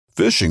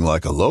Fishing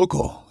like a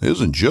local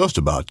isn't just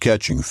about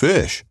catching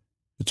fish.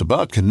 It's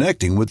about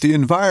connecting with the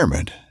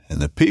environment and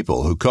the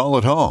people who call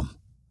it home.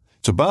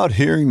 It's about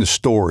hearing the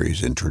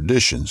stories and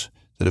traditions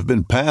that have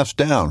been passed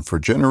down for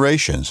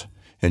generations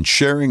and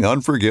sharing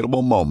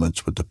unforgettable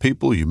moments with the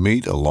people you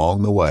meet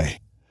along the way.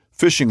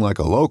 Fishing like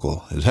a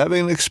local is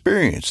having an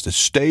experience that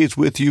stays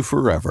with you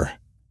forever.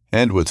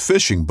 And with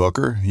Fishing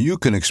Booker, you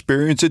can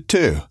experience it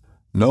too,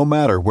 no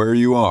matter where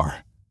you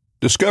are.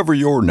 Discover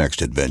your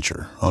next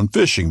adventure on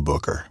Fishing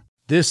Booker.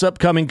 This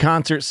upcoming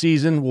concert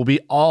season will be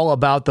all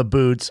about the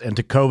boots, and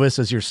Tecovas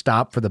is your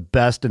stop for the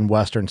best in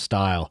Western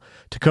style.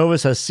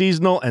 Tecovas has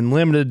seasonal and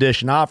limited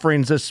edition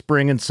offerings this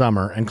spring and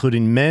summer,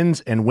 including men's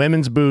and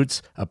women's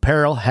boots,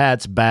 apparel,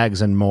 hats,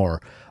 bags, and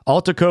more.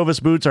 All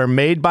Tecovas boots are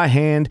made by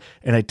hand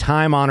in a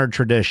time-honored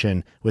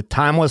tradition with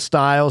timeless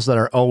styles that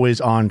are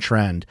always on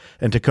trend.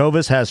 And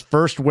Tecovas has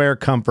first wear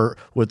comfort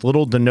with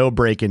little to no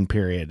break-in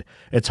period.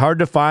 It's hard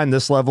to find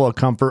this level of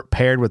comfort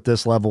paired with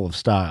this level of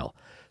style.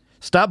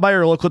 Stop by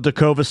your local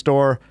Tecovas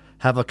store,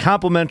 have a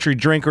complimentary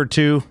drink or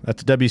two,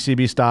 that's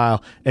WCB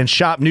style, and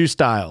shop new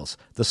styles.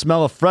 The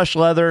smell of fresh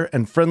leather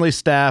and friendly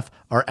staff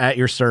are at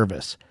your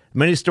service.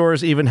 Many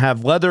stores even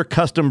have leather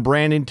custom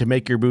branding to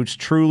make your boots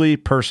truly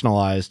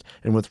personalized.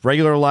 And with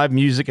regular live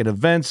music and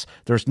events,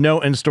 there's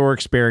no in-store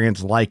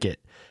experience like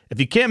it.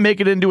 If you can't make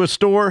it into a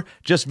store,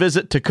 just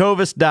visit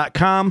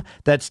tecovas.com.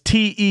 That's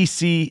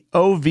TECOVAS.com.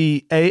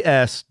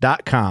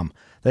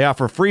 They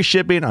offer free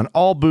shipping on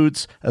all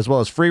boots, as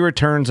well as free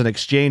returns and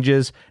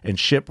exchanges, and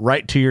ship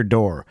right to your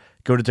door.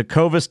 Go to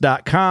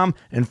tecovas.com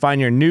and find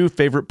your new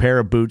favorite pair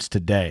of boots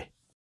today.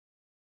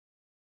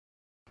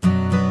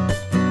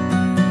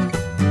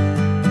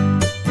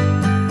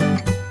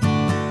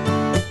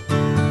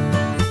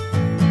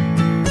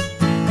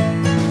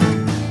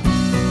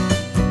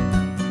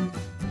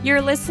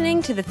 You're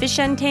listening to the Fish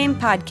Untamed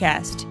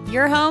podcast,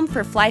 your home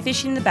for fly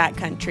fishing the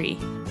backcountry.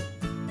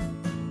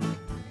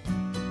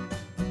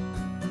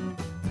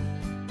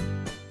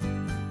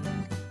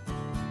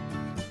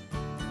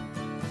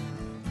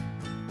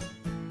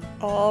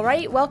 All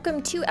right,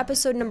 welcome to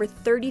episode number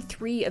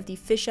 33 of the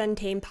Fish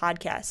Untamed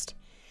podcast.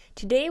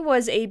 Today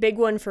was a big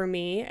one for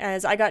me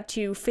as I got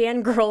to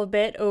fangirl a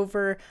bit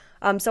over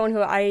someone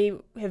who I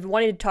have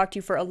wanted to talk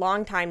to for a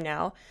long time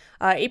now.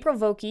 April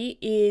Vokey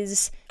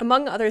is,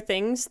 among other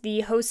things,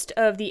 the host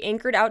of the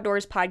Anchored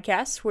Outdoors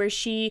podcast, where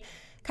she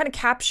kind of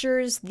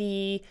captures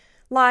the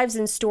lives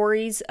and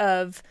stories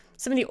of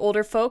some of the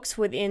older folks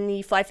within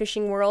the fly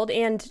fishing world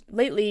and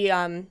lately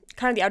kind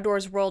of the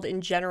outdoors world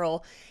in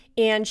general.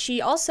 And she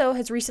also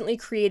has recently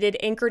created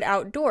Anchored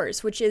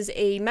Outdoors, which is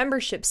a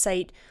membership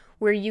site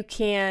where you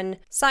can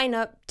sign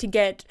up to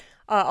get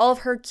all of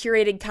her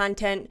curated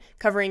content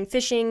covering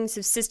fishing,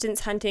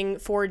 subsistence hunting,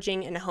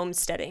 foraging, and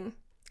homesteading.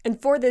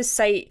 And for this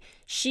site,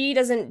 she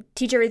doesn't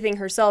teach everything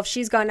herself.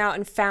 She's gone out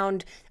and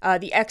found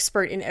the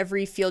expert in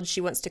every field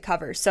she wants to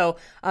cover. So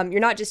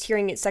you're not just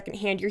hearing it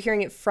secondhand, you're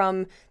hearing it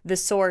from the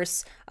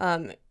source,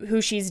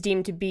 who she's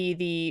deemed to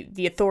be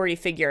the authority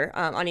figure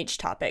on each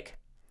topic.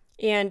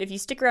 And if you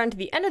stick around to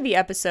the end of the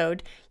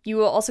episode, you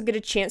will also get a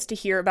chance to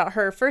hear about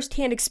her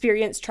firsthand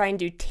experience trying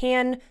to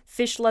tan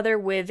fish leather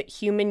with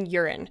human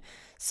urine.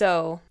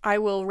 So I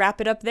will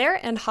wrap it up there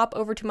and hop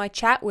over to my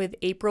chat with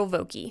April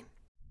Vokey.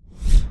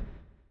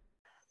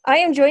 I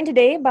am joined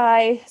today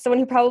by someone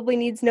who probably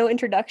needs no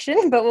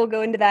introduction, but we'll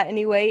go into that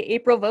anyway.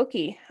 April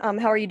Vokey.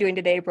 How are you doing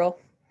today, April?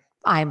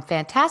 I'm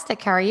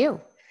fantastic. How are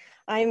you?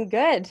 I'm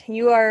good.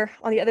 You are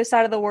on the other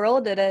side of the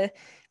world at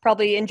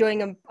probably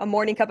enjoying a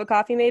morning cup of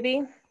coffee,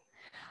 maybe?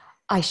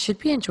 I should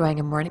be enjoying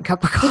a morning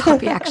cup of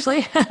coffee,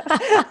 actually.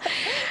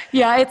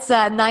 Yeah, it's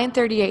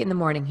 9:38 in the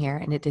morning here,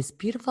 and it is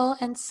beautiful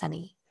and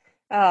sunny.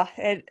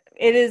 It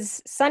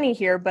is sunny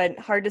here, but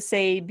hard to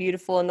say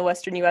beautiful in the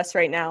western U.S.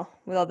 right now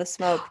with all the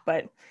smoke.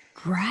 But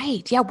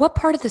right. Yeah. What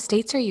part of the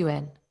States are you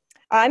in?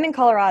 I'm in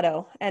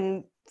Colorado,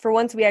 and for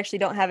once, we actually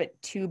don't have it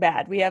too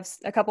bad. We have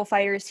a couple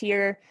fires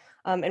here,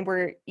 and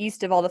we're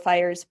east of all the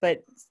fires,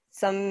 but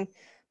some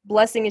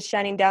blessing is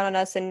shining down on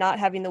us and not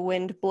having the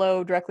wind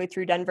blow directly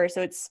through Denver.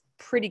 So it's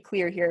pretty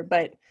clear here,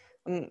 but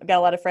I've got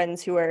a lot of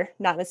friends who are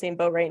not in the same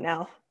boat right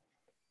now.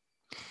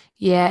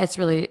 Yeah, it's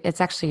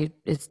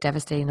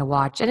devastating to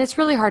watch. And it's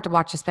really hard to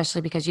watch, especially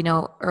because,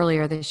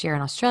 earlier this year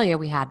in Australia,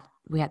 we had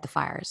the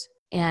fires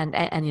and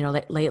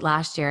late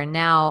last year. And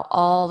now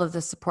all of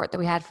the support that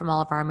we had from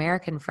all of our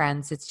American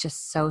friends, it's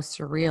just so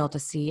surreal to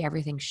see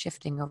everything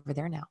shifting over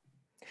there now.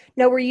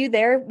 Now, were you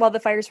there while the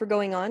fires were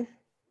going on?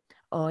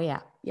 Oh, yeah.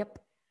 Yep.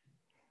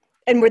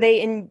 And were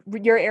they in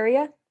your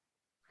area?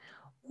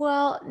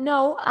 Well,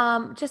 no,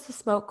 just the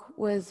smoke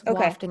was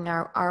wafting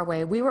our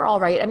way. We were all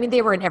right. I mean,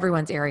 they were in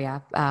everyone's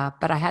area,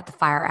 but I had the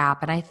fire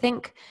app, and I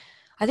think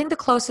the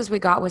closest we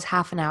got was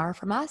half an hour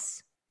from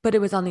us, but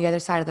it was on the other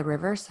side of the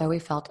river, so we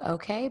felt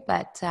okay.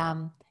 But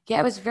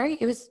it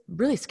was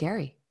really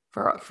scary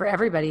for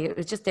everybody. It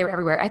was just, they were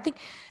everywhere. I think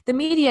the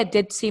media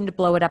did seem to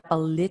blow it up a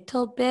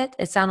little bit.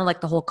 It sounded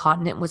like the whole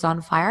continent was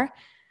on fire,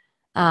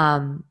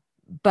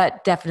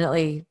 but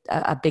definitely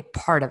a big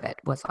part of it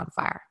was on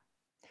fire.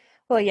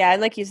 Well, yeah,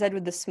 and like you said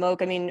with the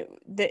smoke, I mean,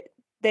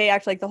 they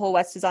act like the whole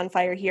West is on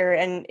fire here,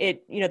 and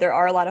there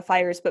are a lot of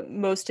fires, but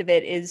most of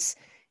it is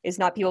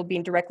not people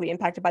being directly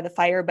impacted by the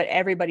fire, but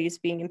everybody's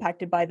being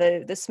impacted by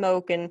the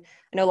smoke, and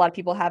I know a lot of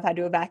people have had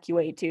to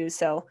evacuate too.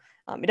 So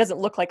it doesn't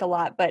look like a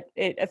lot, but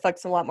it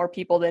affects a lot more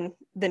people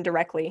than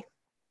directly.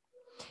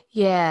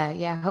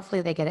 Yeah.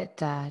 Hopefully they get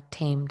it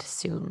tamed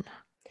soon.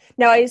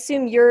 Now, I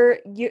assume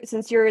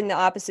since you're in the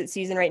opposite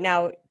season right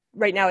now.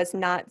 Right now, it's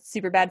not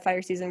super bad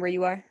fire season where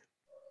you are.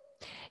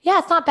 Yeah,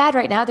 it's not bad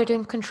right now. They're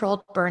doing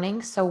controlled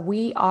burning. So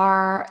we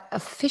are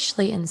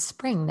officially in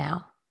spring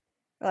now.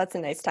 Well, that's a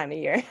nice time of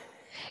year.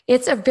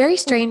 It's a very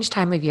strange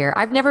time of year.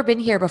 I've never been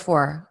here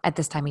before at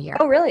this time of year.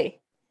 Oh,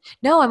 really?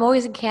 No, I'm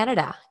always in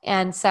Canada.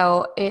 And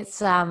so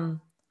it's, I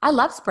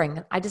love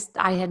spring.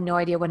 I had no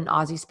idea what an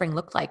Aussie spring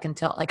looked like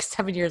until like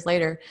 7 years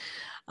later.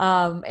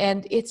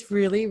 And it's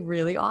really,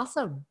 really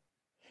awesome.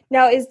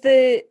 Now,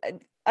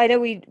 I know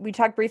we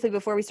talked briefly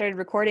before we started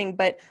recording,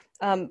 but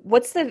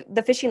what's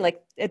the fishing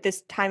like at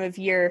this time of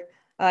year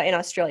in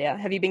Australia?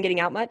 Have you been getting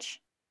out much?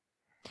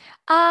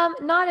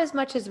 Not as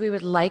much as we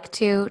would like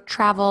to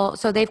travel.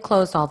 So they've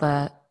closed all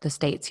the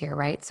states here,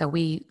 right? So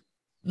we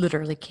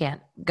literally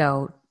can't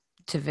go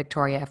to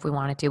Victoria if we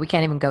wanted to. We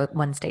can't even go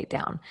one state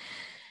down.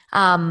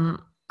 And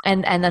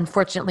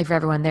unfortunately for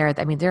everyone there,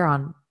 I mean, they're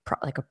on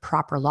like a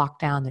proper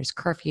lockdown. There's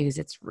curfews.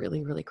 It's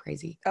really, really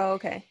crazy. Oh,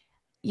 okay.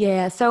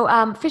 Yeah.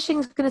 So fishing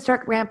is going to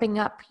start ramping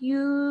up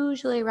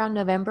usually around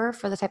November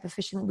for the type of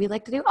fishing we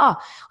like to do. Oh,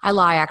 I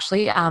lie,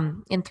 actually.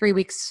 In 3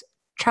 weeks,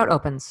 trout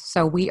opens.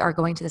 So we are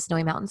going to the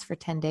Snowy Mountains for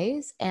 10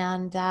 days.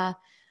 And I'm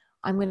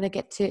going to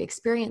get to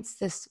experience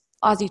this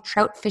Aussie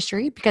trout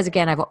fishery because,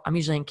 again, I'm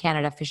usually in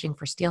Canada fishing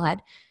for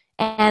steelhead.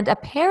 And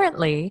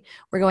apparently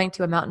we're going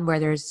to a mountain where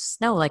there's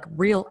snow, like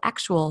real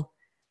actual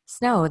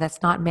snow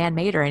that's not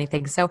man-made or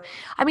anything. So,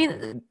 I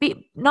mean,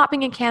 not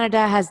being in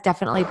Canada has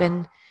definitely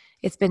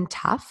it's been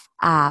tough,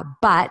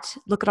 but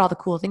look at all the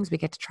cool things we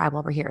get to try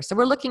while we're here. So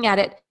we're looking at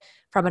it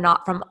from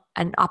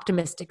an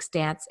optimistic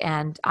stance,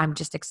 and I'm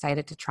just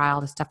excited to try all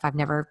the stuff I've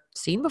never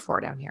seen before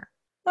down here.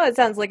 Well, it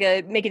sounds like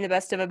making the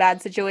best of a bad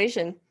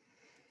situation.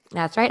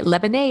 That's right.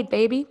 Lemonade,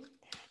 baby.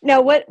 Now,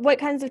 what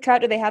kinds of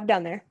trout do they have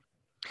down there?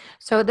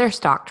 So they're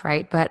stocked,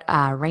 right? But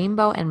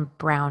rainbow and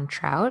brown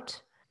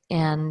trout.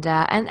 And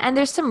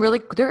there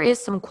is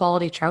some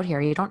quality trout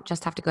here. You don't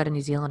just have to go to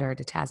New Zealand or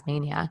to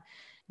Tasmania.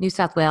 New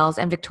South Wales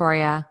and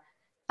Victoria,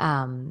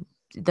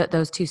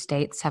 those two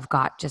states have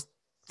got just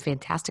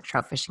fantastic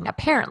trout fishing.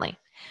 Apparently,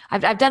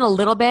 I've done a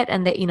little bit,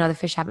 and the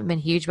fish haven't been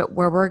huge, but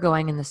where we're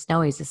going in the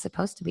Snowies is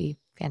supposed to be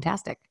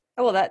fantastic.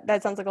 Oh, well,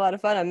 that sounds like a lot of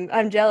fun.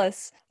 I'm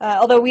jealous.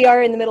 Although we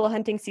are in the middle of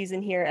hunting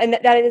season here, and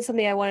that is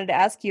something I wanted to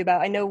ask you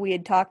about. I know we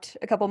had talked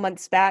a couple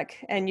months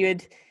back, and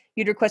you'd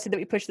requested that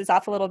we push this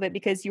off a little bit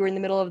because you were in the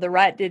middle of the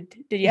rut. Did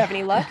you have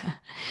any luck?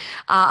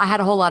 I had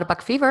a whole lot of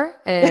buck fever.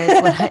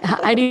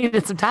 I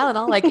needed some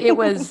Tylenol. Like it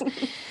was,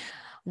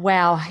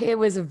 wow, it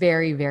was a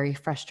very, very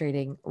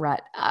frustrating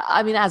rut.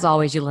 I mean, as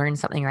always, you learn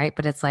something, right?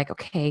 But it's like,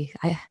 okay,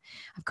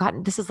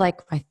 this is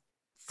like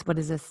what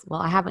is this?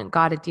 Well, I haven't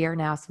got a deer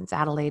now since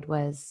Adelaide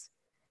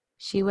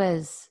she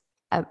was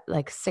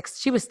like 6.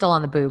 She was still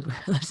on the boob.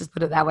 Let's just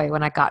put it that way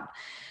when I got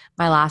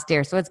my last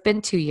deer. So it's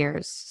been 2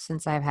 years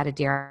since I've had a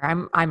deer.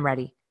 I'm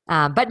ready.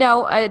 But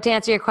no, to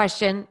answer your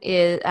question,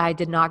 I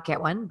did not get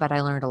one, but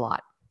I learned a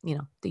lot.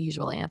 The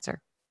usual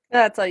answer.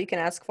 That's all you can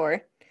ask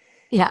for.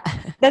 Yeah.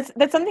 That's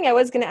something I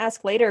was going to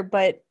ask later,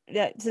 but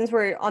since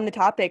we're on the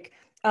topic,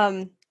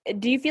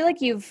 do you feel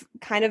like you've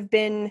kind of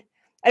been,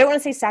 I don't want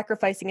to say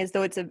sacrificing as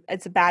though it's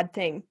a bad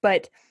thing,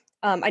 but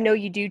I know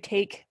you do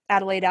take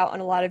Adelaide out on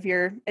a lot of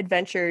your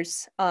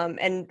adventures,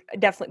 and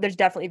there's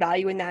definitely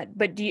value in that.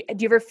 But do you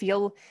ever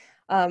feel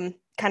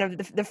kind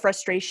of the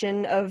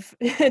frustration of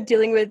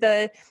dealing with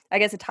a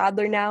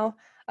toddler now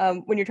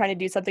when you're trying to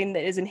do something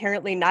that is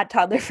inherently not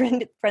toddler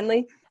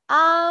friendly?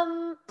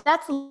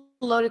 That's a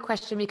loaded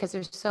question because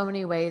there's so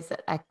many ways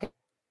that I could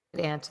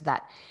answer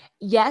that.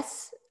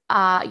 Yes,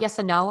 yes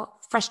and no.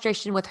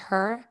 Frustration with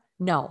her,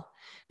 no,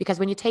 because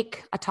when you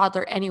take a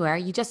toddler anywhere,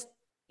 you just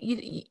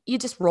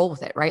roll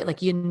with it, right? Like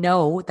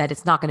that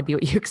it's not going to be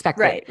what you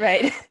expected.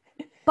 Right.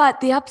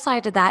 But the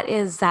upside to that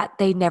is that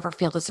they never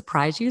fail to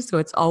surprise you. So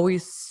it's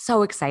always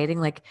so exciting.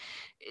 Like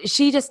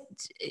she is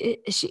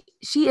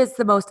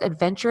the most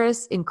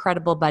adventurous,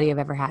 incredible buddy I've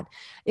ever had.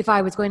 If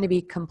I was going to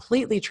be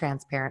completely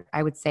transparent,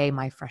 I would say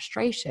my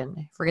frustration,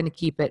 if we're going to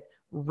keep it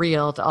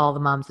real to all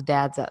the moms and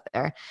dads out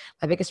there,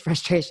 my biggest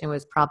frustration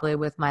was probably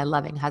with my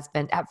loving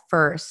husband at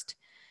first,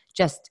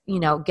 just,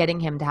 getting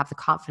him to have the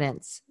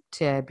confidence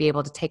to be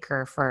able to take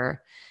her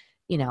for,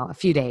 a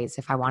few days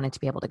if I wanted to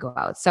be able to go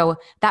out. So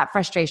that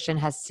frustration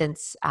has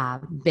since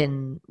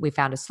we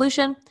found a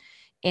solution.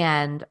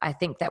 And I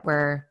think that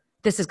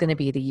this is going to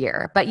be the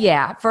year. But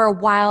yeah, for a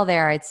while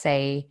there, I'd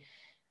say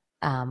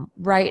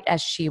right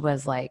as she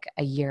was like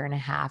a year and a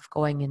half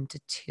going into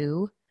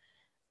 2,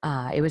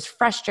 it was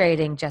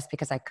frustrating just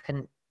because I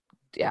couldn't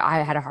I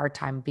had a hard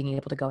time being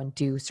able to go and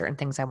do certain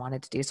things I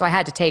wanted to do. So I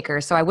had to take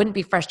her. So I wouldn't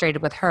be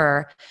frustrated with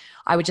her.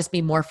 I would just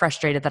be more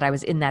frustrated that I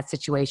was in that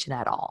situation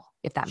at all,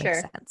 if that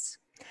makes sense.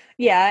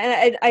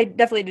 Yeah. And I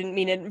definitely didn't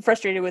mean it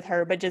frustrated with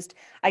her, but just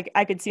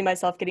I could see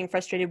myself getting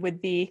frustrated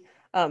with the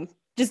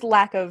just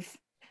lack of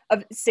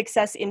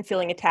success in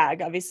filling a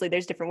tag. Obviously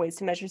there's different ways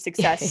to measure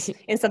success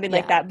in something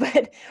like that,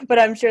 but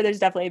I'm sure there's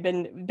definitely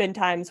been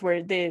times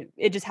where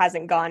it just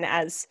hasn't gone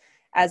as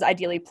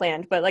ideally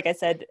planned. But like I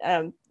said,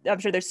 I'm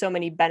sure there's so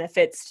many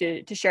benefits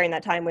to sharing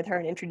that time with her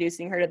and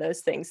introducing her to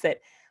those things that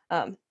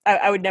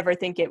I would never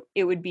think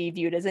it would be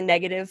viewed as a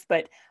negative,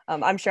 but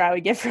I'm sure I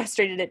would get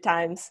frustrated at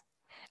times.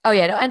 Oh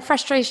yeah, no, and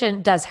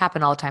frustration does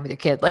happen all the time with your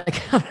kid.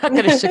 Like I'm not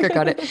going to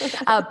sugarcoat it.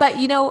 But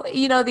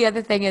the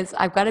other thing is,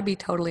 I've got to be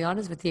totally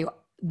honest with you.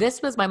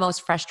 This was my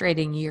most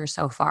frustrating year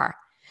so far,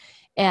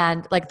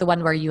 and like the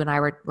one where you and I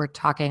were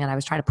talking, and I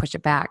was trying to push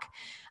it back,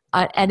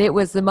 and it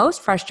was the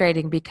most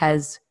frustrating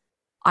because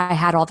I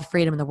had all the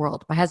freedom in the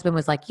world. My husband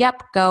was like,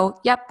 yep, go.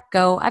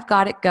 I've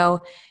got it,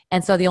 go.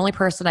 And so the only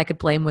person I could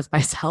blame was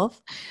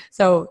myself.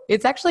 So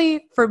it's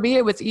actually, for me,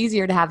 it was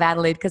easier to have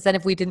Adelaide, because then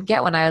if we didn't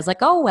get one, I was like,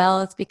 oh,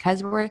 well, it's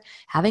because we're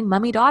having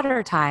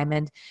mommy-daughter time.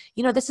 And,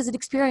 this is an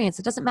experience.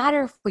 It doesn't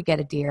matter if we get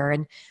a deer.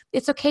 And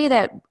it's okay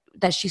that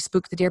she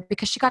spooked the deer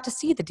because she got to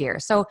see the deer.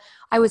 So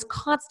I was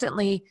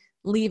constantly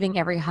leaving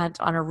every hunt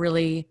on a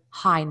really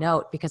high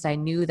note because I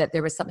knew that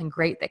there was something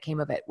great that came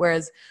of it.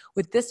 Whereas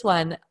with this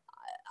one,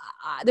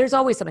 there's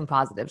always something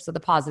positive. So the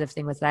positive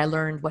thing was that I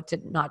learned what to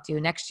not do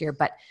next year,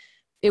 but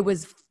it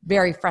was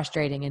very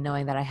frustrating in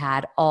knowing that I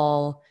had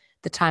all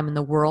the time in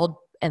the world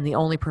and the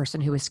only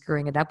person who was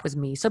screwing it up was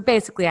me. So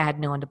basically I had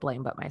no one to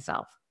blame but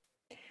myself.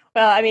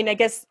 Well, I mean, I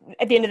guess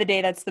at the end of the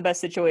day, that's the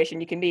best situation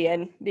you can be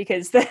in,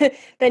 because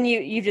then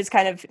you've just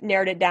kind of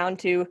narrowed it down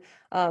to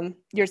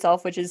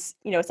yourself, which is,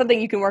 something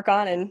you can work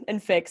on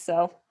and fix.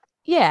 So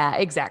yeah,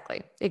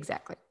 exactly.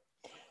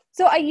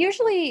 So I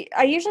usually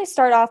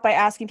start off by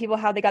asking people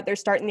how they got their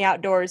start in the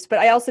outdoors, but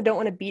I also don't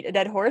want to beat a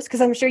dead horse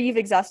because I'm sure you've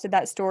exhausted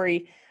that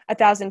story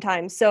 1,000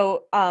 times.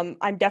 So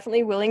I'm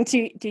definitely willing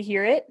to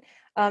hear it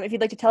if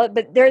you'd like to tell it.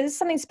 But there is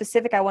something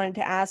specific I wanted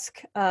to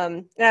ask.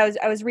 And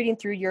I was reading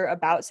through your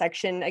about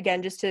section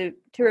again just to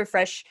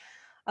refresh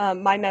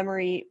my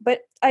memory.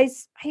 But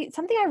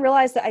something I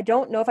realized that I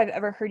don't know if I've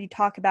ever heard you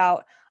talk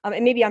about,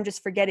 and maybe I'm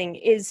just forgetting,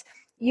 is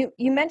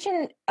you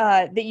mentioned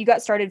that you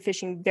got started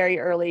fishing very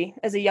early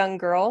as a young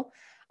girl,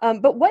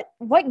 but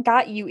what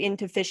got you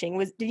into fishing?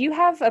 Did you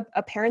have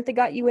a parent that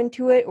got you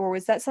into it, or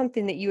was that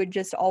something that you had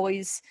just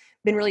always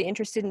been really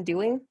interested in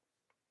doing?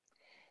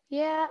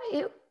 Yeah,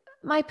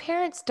 my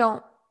parents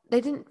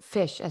didn't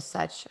fish as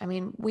such. I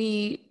mean,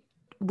 we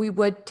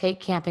would take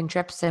camping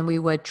trips and we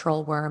would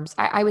troll worms.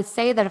 I would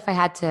say that if I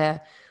had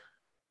to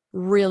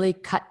really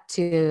cut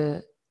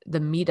to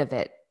the meat of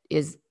it,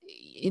 is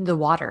in the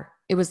water.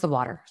 It was the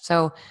water.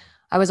 So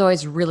I was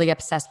always really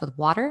obsessed with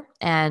water,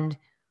 and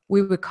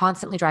we would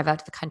constantly drive out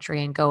to the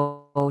country and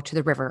go to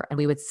the river, and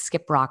we would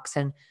skip rocks,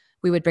 and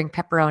we would bring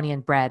pepperoni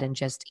and bread and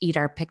just eat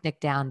our picnic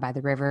down by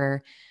the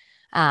river.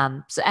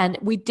 And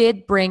we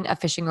did bring a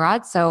fishing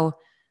rod. So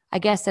I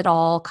guess it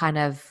all kind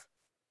of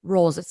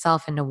rolls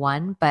itself into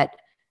one, but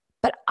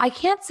I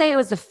can't say it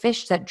was the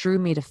fish that drew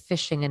me to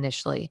fishing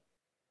initially,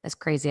 as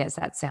crazy as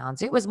that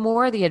sounds. It was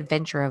more the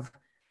adventure of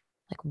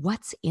like,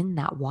 what's in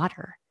that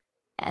water?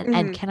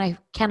 And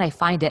can I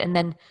find it? And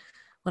then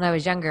when I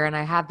was younger, and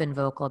I have been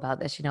vocal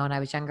about this, when I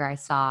was younger, I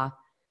saw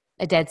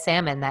a dead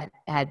salmon that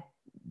had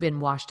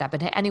been washed up,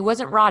 and he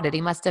wasn't rotted.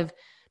 He must have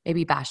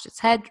maybe bashed its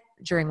head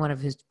during one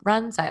of his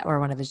runs or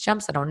one of his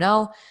jumps. I don't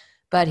know,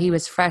 but he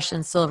was fresh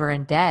and silver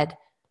and dead.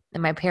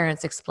 And my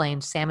parents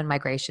explained salmon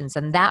migrations.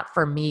 And that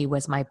for me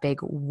was my big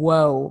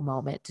whoa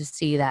moment, to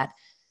see that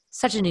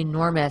such an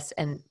enormous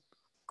and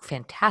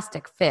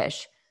fantastic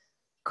fish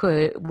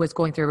was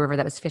going through a river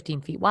that was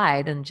 15 feet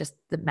wide, and just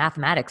the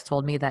mathematics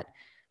told me that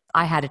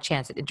I had a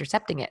chance at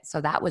intercepting it.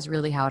 So that was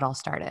really how it all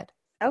started.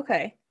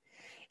 Okay.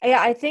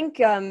 Yeah, I think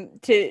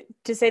to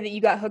say that you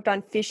got hooked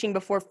on fishing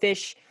before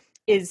fish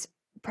is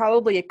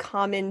probably a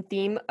common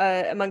theme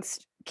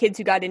amongst kids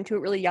who got into it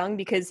really young,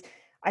 because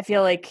I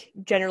feel like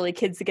generally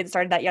kids that get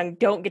started that young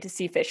don't get to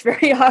see fish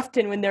very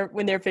often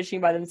when they're fishing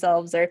by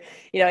themselves, or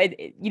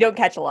you don't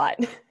catch a lot.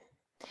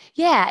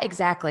 Yeah,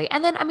 exactly.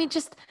 And then, I mean,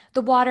 just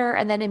the water,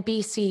 and then in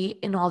BC,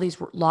 in all these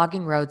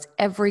logging roads,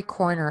 every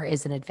corner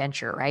is an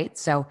adventure, right?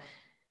 So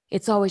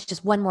it's always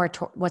just one more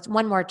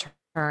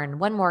turn,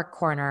 one more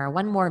corner,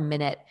 one more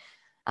minute.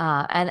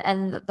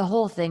 And the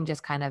whole thing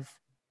just kind of,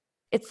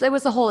 it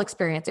was the whole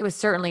experience. It was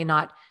certainly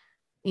not,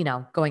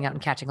 going out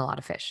and catching a lot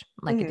of fish.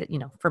 Like,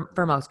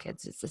 for most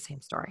kids, it's the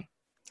same story.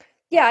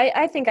 Yeah,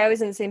 I think I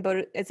was in the same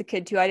boat as a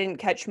kid too. I didn't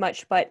catch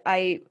much, but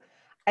I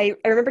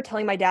remember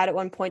telling my dad at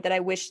one point that I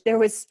wish there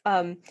was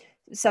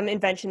some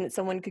invention that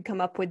someone could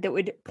come up with that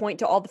would point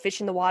to all the fish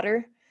in the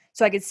water,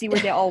 so I could see where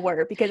they all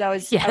were, because I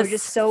was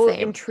just so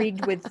same.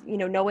 intrigued with,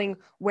 knowing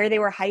where they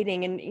were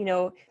hiding, and,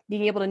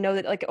 being able to know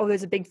that, like, oh,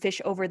 there's a big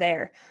fish over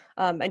there.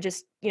 And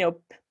just,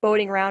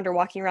 boating around or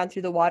walking around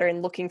through the water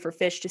and looking for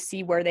fish to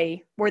see where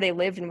they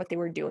lived and what they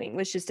were doing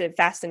was just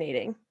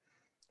fascinating.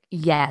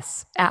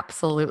 Yes,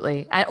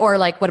 absolutely. Or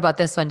like, what about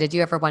this one? Did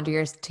you ever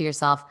wonder to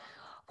yourself,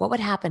 what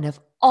would happen if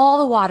all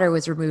the water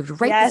was removed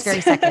this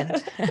very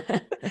second?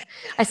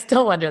 I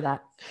still wonder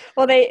that.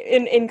 Well,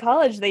 in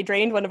college, they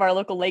drained one of our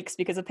local lakes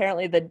because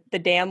apparently the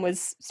dam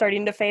was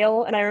starting to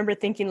fail. And I remember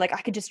thinking, like,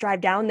 I could just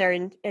drive down there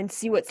and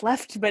see what's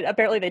left. But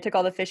apparently they took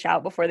all the fish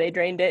out before they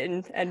drained it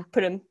and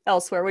put them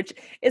elsewhere, which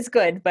is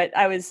good. But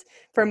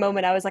for a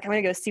moment, I was like, I'm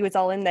going to go see what's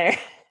all in there.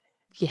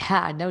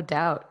 Yeah, no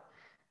doubt.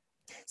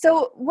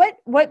 So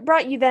what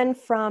brought you then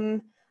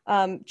from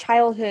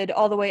childhood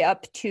all the way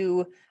up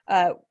to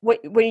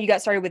when you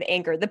got started with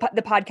Anchor, the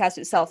podcast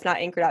itself, not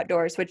Anchored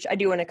Outdoors, which I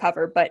do want to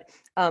cover, but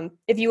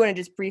if you want to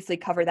just briefly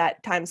cover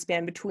that time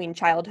span between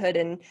childhood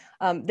and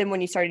then when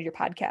you started your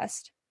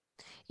podcast.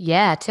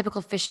 Yeah,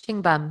 typical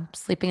fishing bum,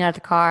 sleeping out of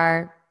the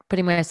car,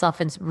 putting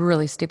myself in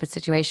really stupid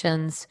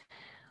situations,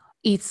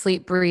 eat,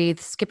 sleep, breathe,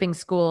 skipping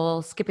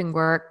school, skipping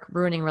work,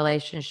 ruining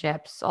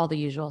relationships, all the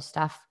usual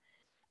stuff,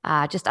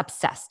 just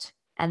obsessed.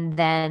 And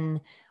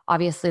then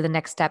obviously the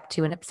next step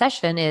to an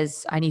obsession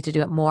is I need to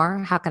do it more.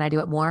 How can I do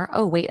it more?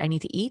 Oh, wait, I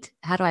need to eat.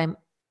 How do I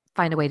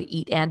find a way to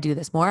eat and do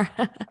this more?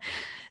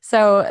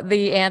 So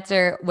the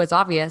answer was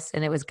obvious,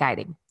 and it was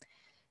guiding.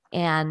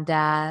 And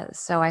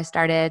so I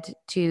started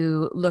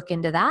to look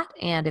into that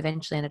and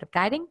eventually ended up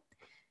guiding.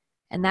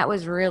 And that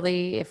was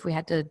really, if we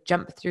had to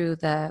jump through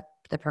the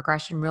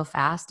progression real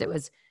fast, it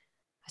was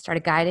I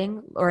started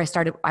guiding, or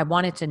I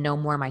wanted to know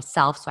more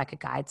myself so I could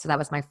guide. So that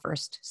was my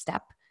first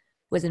step,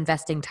 was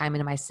investing time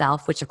into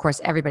myself, which of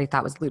course everybody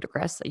thought was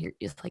ludicrous.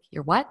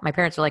 You're what? My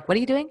parents were like, what are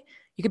you doing?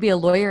 You could be a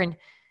lawyer and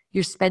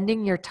you're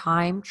spending your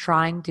time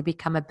trying to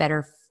become a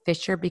better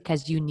fisher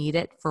because you need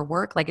it for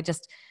work. Like, it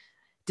just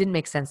didn't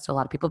make sense to a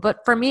lot of people.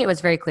 But for me, it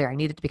was very clear. I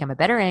needed to become a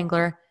better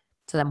angler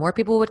so that more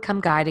people would come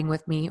guiding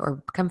with me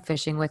or come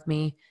fishing with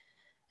me.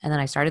 And then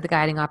I started the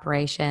guiding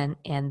operation,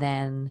 and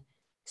then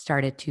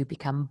started to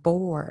become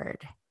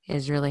bored,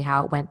 is really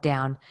how it went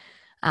down.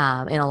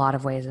 In a lot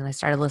of ways. And I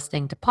started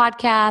listening to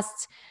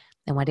podcasts.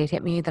 And one day it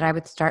hit me that I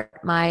would start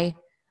my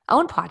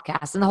own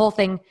podcast. And the whole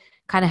thing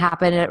kind of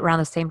happened around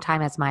the same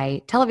time as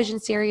my television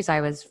series.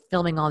 I was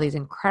filming all these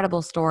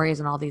incredible stories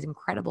and all these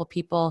incredible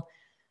people.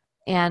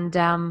 And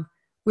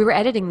we were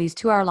editing these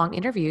 2-hour-long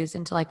interviews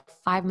into like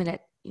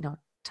 5-minute,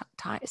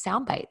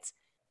 sound bites.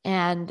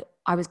 And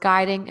I was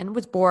guiding and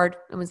was bored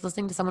and was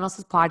listening to someone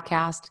else's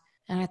podcast.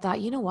 And I thought,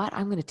 you know what?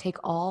 I'm going to take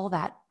all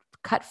that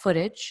cut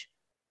footage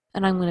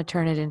and I'm going to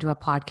turn it into a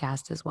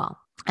podcast as well.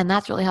 And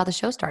that's really how the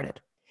show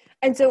started.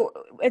 And so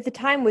at the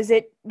time, was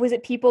it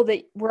people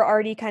that were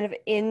already kind of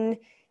in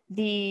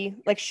the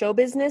like show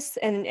business?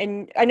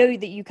 And I know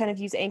that you kind of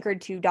use Anchor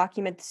to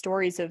document the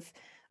stories of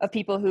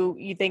people who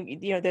you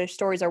think, their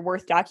stories are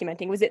worth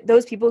documenting. Was it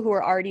those people who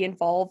were already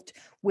involved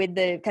with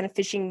the kind of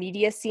fishing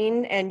media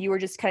scene, and you were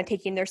just kind of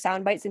taking their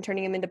sound bites and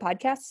turning them into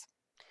podcasts?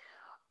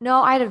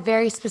 No, I had a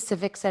very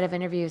specific set of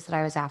interviews that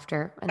I was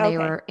after, and they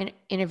were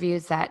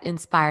interviews that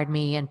inspired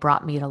me and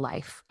brought me to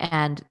life.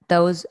 And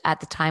those at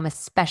the time,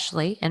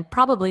 especially, and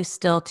probably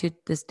still to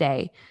this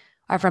day,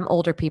 are from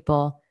older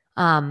people.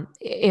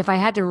 If I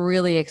had to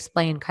really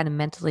explain kind of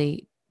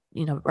mentally,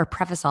 or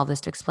preface all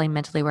this to explain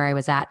mentally where I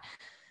was at,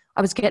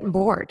 I was getting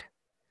bored.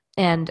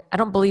 And I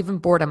don't believe in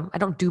boredom. I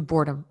don't do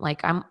boredom.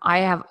 Like I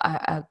have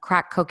a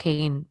crack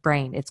cocaine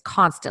brain. It's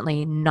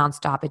constantly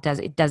nonstop.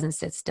 It doesn't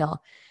sit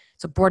still.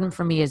 So boredom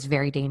for me is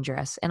very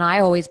dangerous. And I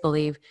always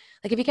believe,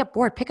 like, if you get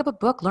bored, pick up a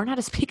book, learn how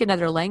to speak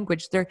another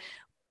language. There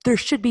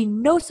should be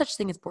no such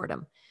thing as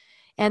boredom.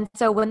 And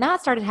so when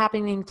that started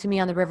happening to me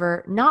on the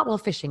river, not while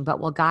fishing, but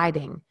while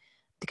guiding,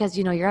 because,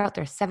 you're out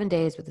there 7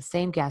 days with the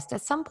same guest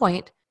at some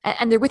point,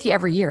 and they're with you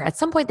every year. At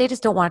some point, they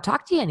just don't want to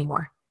talk to you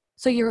anymore.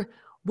 So you're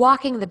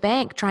walking the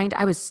bank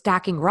I was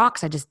stacking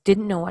rocks. I just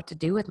didn't know what to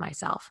do with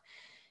myself.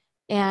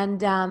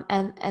 And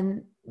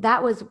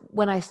that was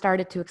when I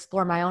started to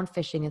explore my own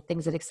fishing and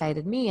things that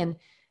excited me. And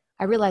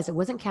I realized it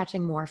wasn't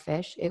catching more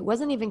fish. It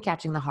wasn't even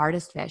catching the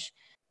hardest fish.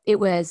 It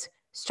was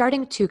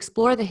starting to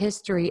explore the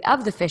history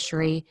of the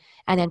fishery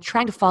and then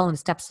trying to follow in the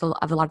steps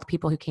of a lot of the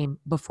people who came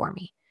before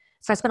me.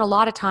 So I spent a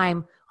lot of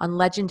time on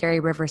legendary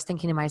rivers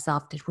thinking to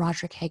myself, did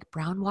Roderick Haig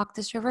Brown walk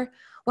this river?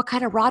 What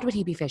kind of rod would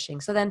he be fishing?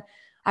 So then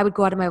I would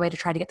go out of my way to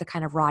try to get the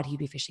kind of rod he'd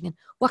be fishing. And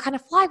what kind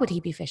of fly would he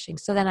be fishing?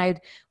 So then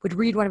I would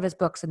read one of his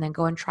books and then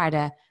go and try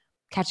to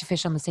catch a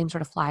fish on the same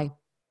sort of fly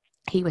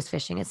he was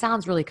fishing. It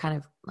sounds really kind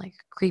of like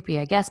creepy,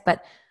 I guess,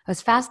 but I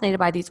was fascinated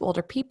by these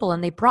older people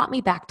and they brought me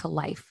back to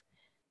life.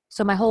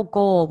 So my whole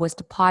goal was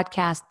to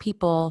podcast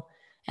people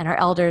and our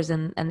elders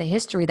and the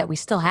history that we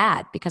still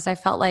had, because I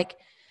felt like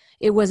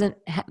it wasn't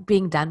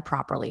being done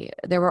properly.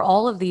 There were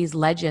all of these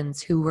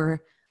legends who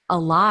were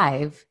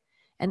alive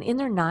and in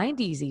their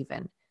 90s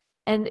even.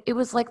 And it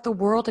was like the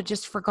world had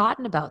just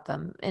forgotten about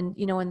them. And,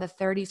 in the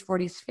 30s,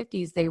 40s,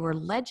 50s, they were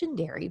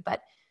legendary,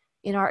 but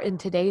in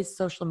today's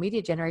social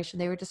media generation,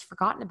 they were just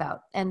forgotten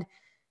about. And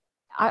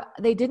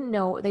they don't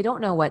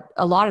know what,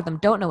 a lot of them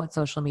don't know what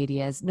social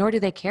media is, nor do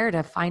they care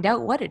to find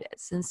out what it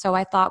is. And so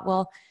I thought,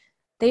 well,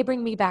 they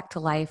bring me back to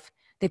life.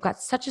 They've got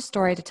such a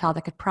story to tell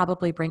that could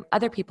probably bring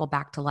other people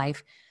back to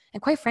life.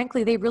 And quite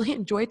frankly, they really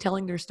enjoy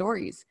telling their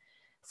stories.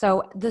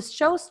 So the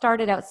show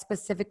started out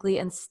specifically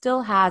and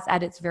still has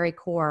at its very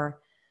core,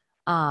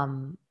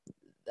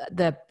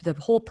 the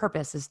whole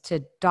purpose is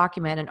to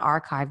document and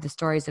archive the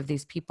stories of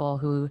these people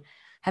who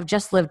have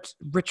just lived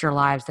richer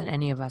lives than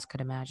any of us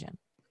could imagine.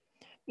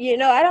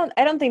 I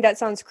don't think that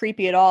sounds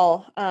creepy at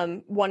all.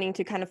 Wanting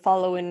to kind of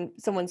follow in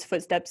someone's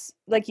footsteps,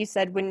 like you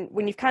said,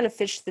 when you've kind of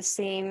fished the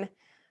same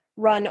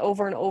run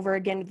over and over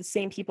again to the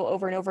same people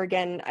over and over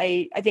again,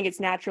 I think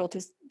it's natural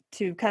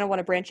to kind of want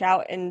to branch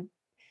out and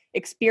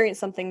experience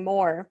something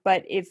more.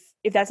 But if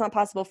that's not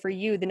possible for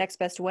you, the next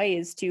best way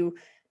is to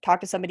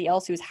talk to somebody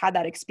else who's had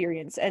that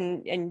experience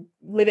and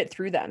live it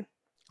through them.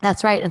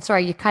 That's right. And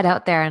sorry, you cut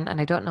out there, and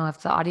I don't know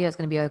if the audio is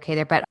going to be okay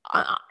there, but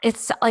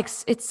it's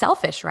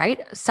selfish,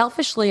 right?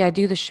 Selfishly, I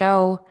do the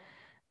show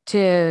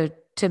to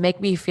make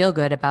me feel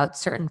good about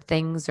certain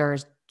things or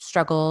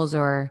struggles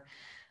or,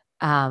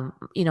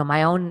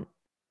 my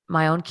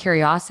own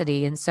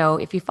curiosity. And so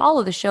if you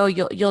follow the show,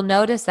 you'll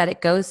notice that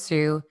it goes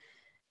through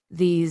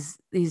these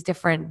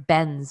different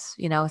bends,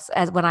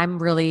 as when I'm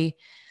really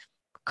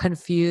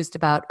confused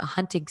about a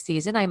hunting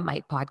season, I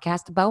might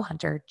podcast a bow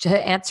hunter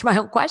to answer my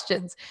own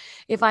questions.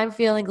 If I'm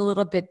feeling a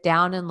little bit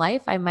down in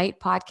life, I might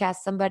podcast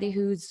somebody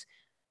who's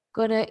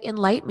going to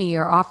enlighten me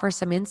or offer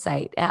some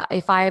insight.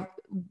 If I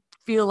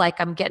feel like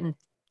I'm getting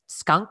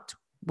skunked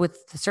with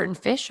a certain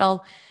fish,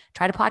 I'll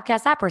try to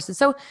podcast that person.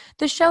 So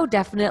the show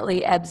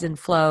definitely ebbs and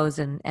flows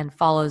and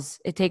follows.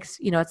 It takes,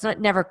 it's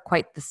not never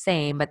quite the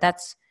same, but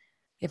that's,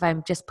 if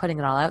I'm just putting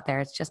it all out there,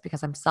 it's just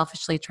because I'm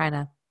selfishly trying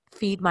to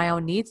feed my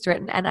own needs to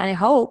it. And I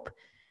hope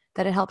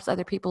that it helps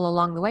other people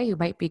along the way who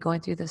might be going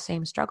through the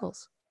same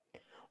struggles.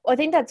 Well, I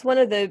think that's one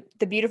of the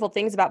beautiful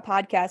things about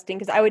podcasting,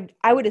 because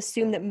I would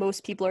assume that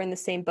most people are in the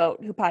same boat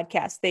who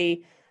podcast.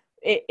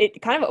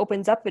 It kind of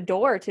opens up a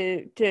door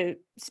to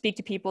speak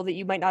to people that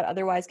you might not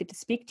otherwise get to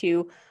speak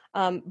to.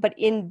 But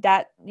in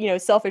that,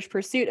 selfish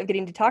pursuit of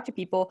getting to talk to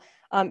people,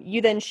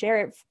 you then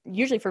share it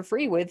usually for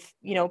free with,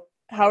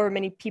 however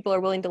many people are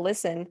willing to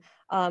listen.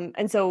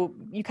 And so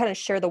you kind of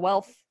share the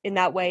wealth in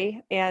that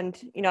way. And,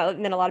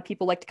 and then a lot of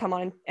people like to come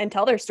on and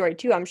tell their story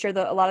too. I'm sure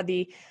that a lot of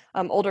the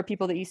older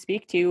people that you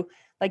speak to,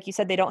 like you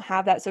said, they don't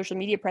have that social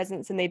media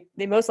presence, and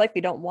they most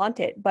likely don't want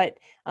it. But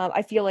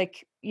I feel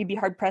like you'd be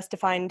hard pressed to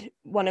find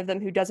one of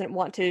them who doesn't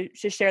want to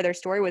just share their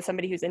story with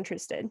somebody who's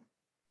interested.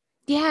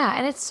 Yeah.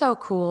 And it's so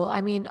cool. I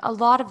mean, a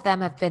lot of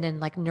them have been in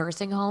like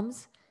nursing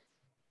homes,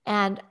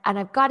 and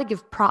I've got to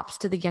give props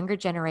to the younger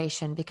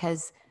generation,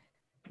 because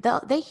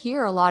they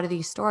hear a lot of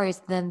these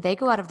stories, then they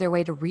go out of their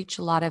way to reach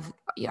a lot of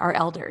our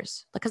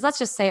elders, because let's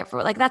just say it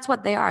for like, that's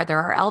what they are.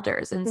 They're our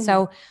elders. And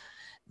so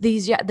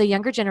the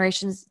younger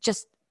generations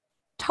just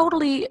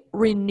totally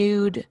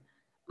renewed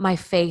my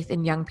faith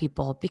in young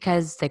people,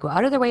 because they go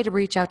out of their way to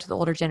reach out to the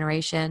older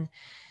generation,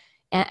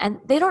 and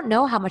they don't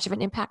know how much of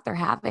an impact they're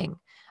having.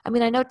 I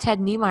mean, I know Ted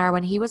Niemeyer,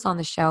 when he was on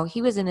the show,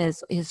 he was in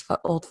his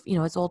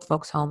old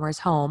folks home, or his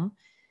home.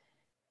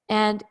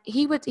 And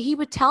he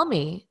would tell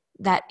me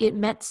that it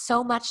meant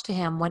so much to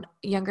him when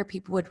younger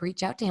people would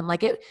reach out to him.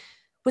 Like, it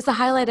was the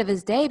highlight of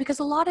his day, because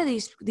a lot of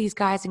these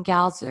guys and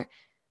gals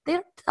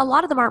a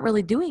lot of them aren't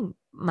really doing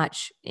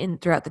much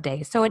throughout the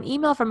day. So an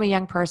email from a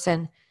young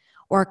person,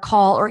 or a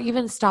call, or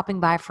even stopping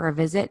by for a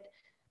visit,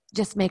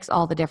 just makes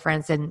all the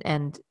difference.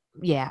 And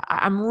yeah,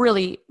 I'm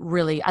really,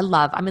 really,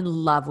 I'm in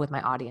love with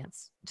my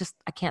audience. Just,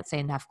 I can't say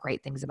enough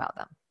great things about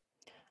them.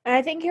 And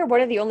I think you're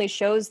one of the only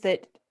shows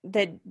that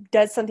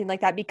does something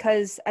like that,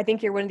 because I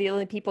think you're one of the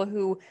only people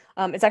who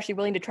is actually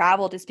willing to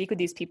travel to speak with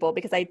these people,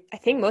 because I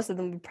think most of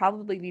them would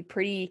probably be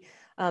pretty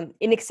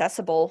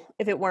inaccessible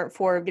if it weren't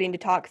for getting to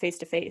talk face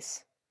to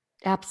face.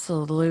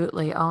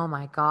 Absolutely. Oh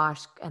my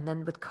gosh. And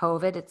then with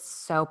COVID, it's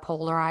so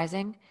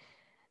polarizing.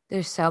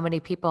 There's so many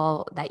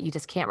people that you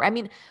just can't, I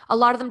mean, a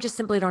lot of them just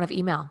simply don't have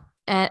email,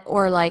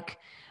 or like,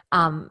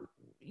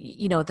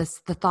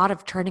 the thought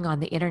of turning on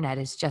the internet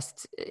is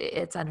just,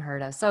 it's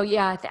unheard of. So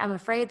yeah, I'm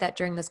afraid that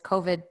during this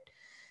COVID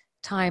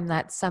time,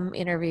 that some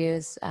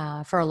interviews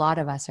for a lot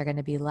of us are going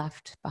to be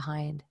left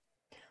behind.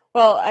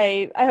 Well,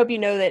 I hope you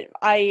know that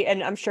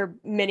and I'm sure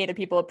many other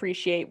people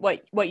appreciate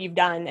what you've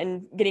done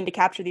and getting to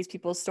capture these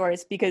people's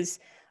stories, because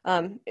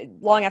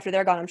long after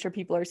they're gone, I'm sure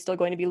people are still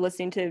going to be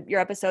listening to your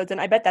episodes.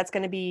 And I bet that's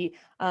going to be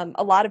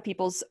a lot of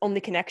people's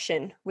only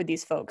connection with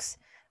these folks.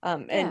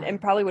 And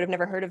probably would have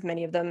never heard of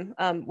many of them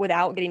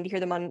without getting to hear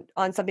them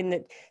on something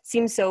that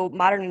seems so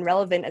modern and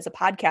relevant as a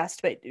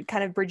podcast, but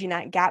kind of bridging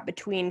that gap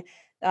between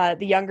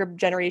the younger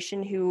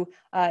generation who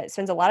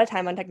spends a lot of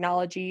time on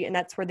technology, and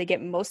that's where they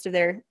get most of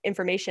their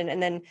information,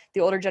 and then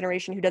the older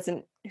generation who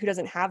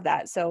doesn't have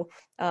that. So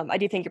I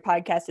do think your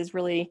podcast is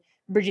really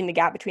bridging the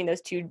gap between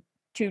those two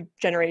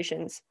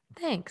generations.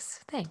 Thanks.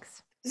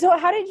 So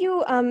how did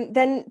you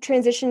then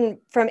transition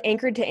from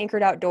Anchored to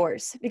Anchored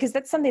Outdoors? Because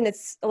that's something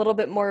that's a little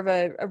bit more of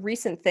a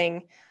recent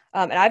thing.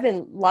 And I've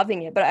been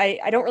loving it, but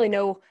I don't really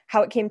know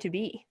how it came to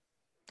be.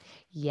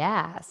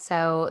 Yeah.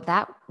 So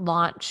that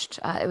launched,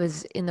 it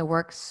was in the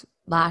works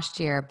last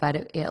year, but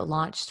it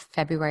launched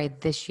February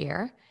this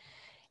year.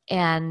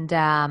 And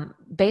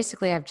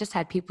basically, I've just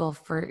had people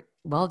for,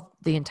 well,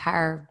 the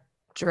entire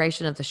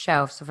duration of the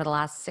show. So for the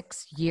last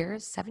 6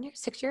 years, 7 years,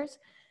 6 years,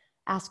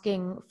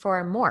 asking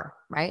for more,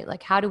 right?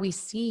 Like, how do we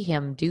see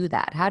him do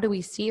that? How do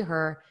we see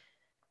her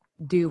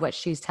do what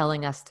she's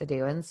telling us to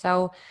do? And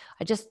so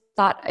I just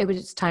thought it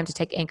was time to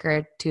take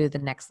Anchor to the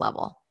next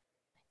level.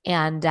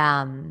 And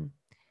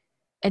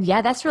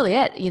yeah, that's really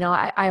it. You know,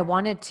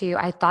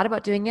 I thought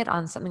about doing it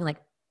on something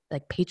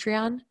like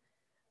Patreon,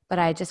 but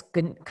I just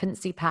couldn't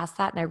see past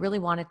that. And I really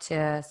wanted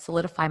to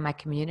solidify my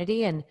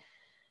community and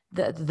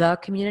the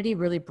community,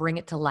 really bring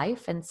it to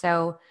life. And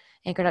so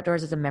Anchored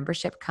Outdoors is a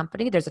membership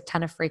company. There's a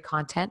ton of free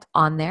content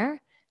on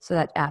there so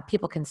that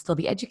people can still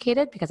be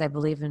educated, because I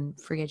believe in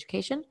free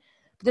education.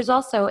 But there's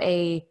also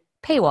a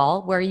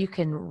paywall where you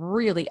can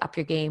really up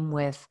your game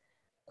with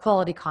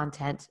quality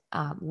content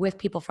with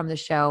people from the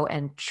show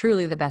and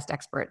truly the best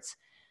experts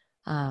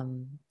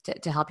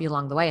to help you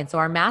along the way. And so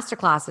our master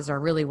classes are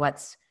really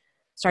what's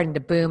starting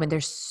to boom, and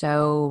there's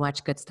so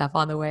much good stuff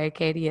on the way,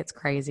 Katie. It's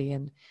crazy.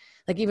 And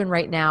like, even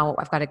right now,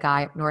 I've got a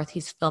guy up north,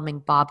 he's filming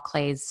Bob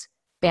Clay's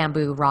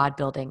bamboo rod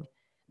building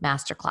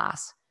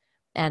masterclass.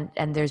 And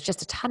there's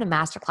just a ton of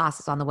master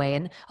classes on the way.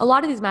 And a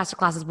lot of these master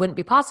classes wouldn't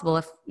be possible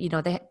if, you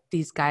know,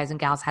 these guys and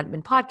gals hadn't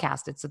been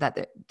podcasted, so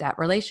that that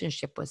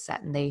relationship was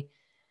set, and they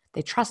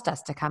trust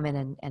us to come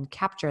in and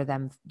capture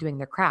them doing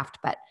their craft.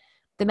 But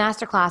the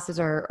master classes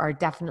are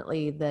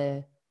definitely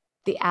the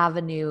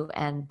avenue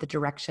and the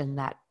direction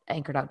that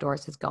Anchored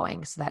Outdoors is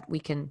going, so that we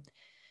can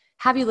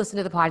have you listen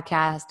to the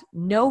podcast,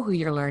 know who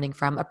you're learning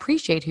from,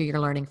 appreciate who you're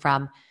learning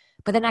from,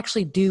 but then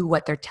actually do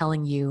what they're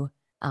telling you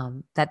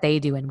that they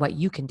do, and what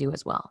you can do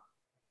as well.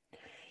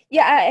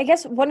 Yeah, I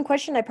guess one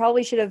question I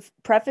probably should have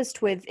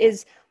prefaced with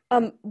is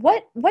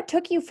what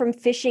took you from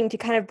fishing to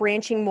kind of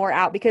branching more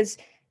out? Because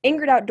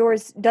Anchored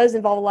Outdoors does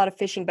involve a lot of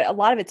fishing, but a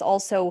lot of it's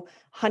also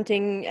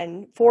hunting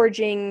and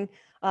foraging,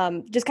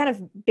 just kind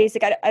of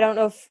basic. I don't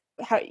know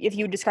if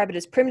you would describe it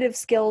as primitive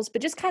skills,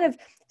 but just kind of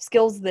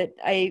skills that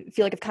I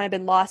feel like have kind of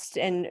been lost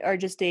and are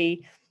just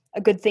a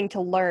good thing to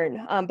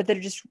learn, but that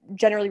are just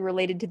generally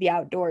related to the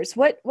outdoors.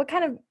 What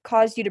kind of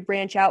caused you to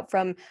branch out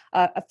from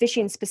a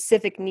fishing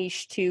specific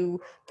niche to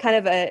kind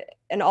of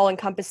an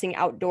all-encompassing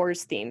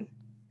outdoors theme?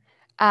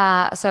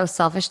 So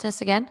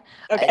selfishness again.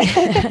 Okay.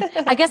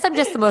 I guess I'm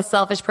just the most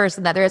selfish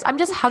person that there is. I'm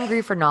just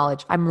hungry for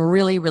knowledge. I'm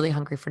really, really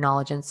hungry for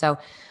knowledge. And so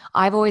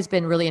I've always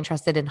been really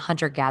interested in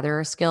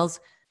hunter-gatherer skills,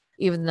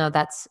 even though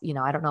that's, you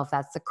know, I don't know if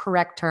that's the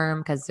correct term,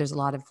 because there's a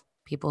lot of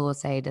people who will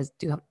say,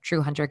 do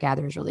true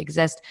hunter-gatherers really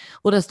exist?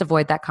 We'll just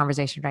avoid that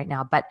conversation right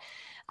now. But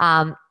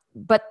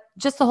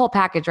just the whole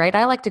package, right?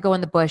 I like to go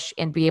in the bush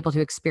and be able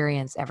to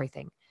experience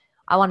everything.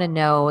 I want to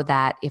know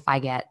that if I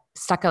get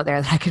stuck out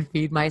there, that I can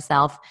feed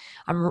myself.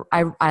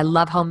 I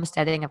love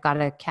homesteading. I've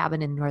got a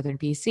cabin in northern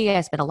BC.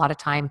 I spent a lot of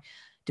time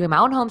doing my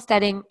own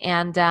homesteading.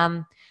 And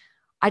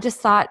I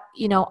just thought,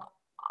 you know,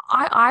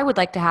 I would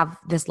like to have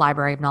this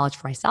library of knowledge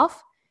for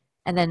myself.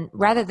 And then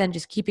rather than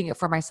just keeping it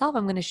for myself,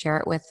 I'm going to share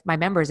it with my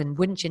members. And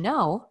wouldn't you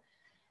know,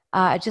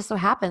 it just so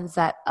happens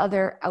that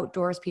other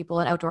outdoors people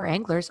and outdoor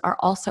anglers are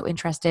also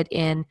interested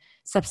in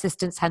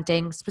subsistence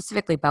hunting,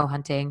 specifically bow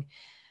hunting,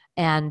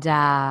 and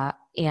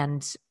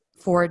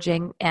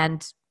foraging,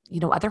 and, you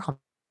know, other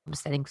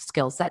homesteading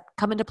skills that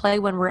come into play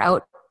when we're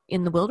out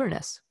in the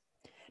wilderness.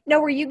 Now,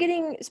 were you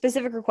getting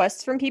specific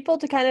requests from people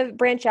to kind of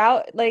branch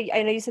out? Like,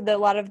 I know you said that a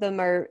lot of them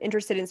are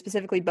interested in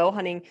specifically bow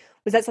hunting.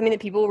 Was that something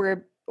that people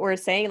were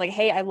saying, like,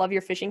 hey, I love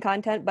your fishing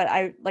content, but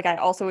I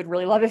also would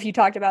really love if you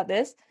talked about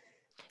this?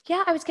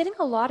 Yeah, I was getting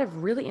a lot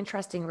of really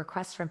interesting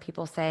requests from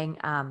people saying,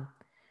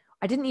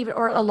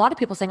 or a lot of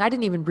people saying, I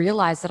didn't even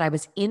realize that I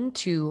was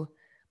into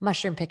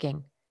mushroom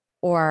picking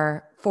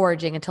or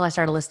foraging until I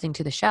started listening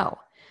to the show.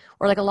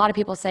 Or like a lot of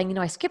people saying, you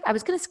know, I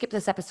was going to skip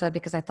this episode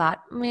because I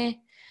thought,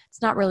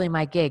 it's not really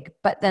my gig.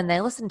 But then they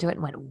listened to it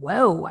and went,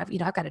 whoa, I've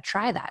got to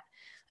try that.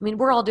 I mean,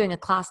 we're all doing a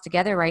class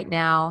together right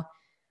now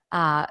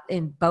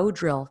in bow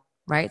drill,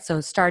 right?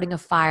 So starting a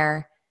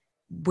fire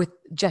with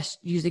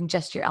using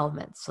just your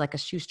elements, like a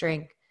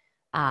shoestring,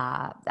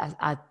 a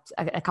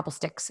couple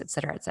sticks, et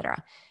cetera, et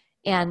cetera.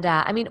 And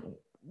I mean,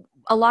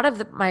 a lot of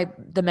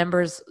the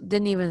members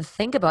didn't even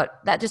think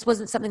about that. Just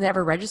wasn't something that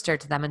ever registered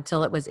to them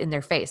until it was in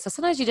their face. So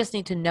sometimes you just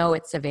need to know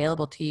it's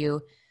available to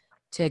you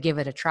to give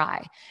it a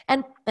try.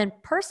 And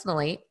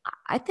personally,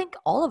 I think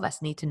all of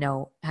us need to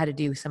know how to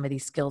do some of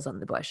these skills on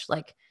the bush.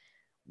 Like,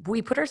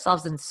 we put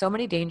ourselves in so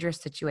many dangerous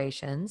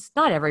situations.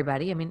 Not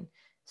everybody. I mean,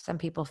 some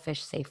people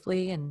fish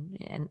safely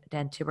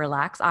and to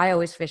relax. I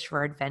always fish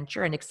for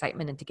adventure and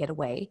excitement and to get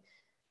away.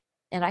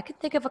 And I can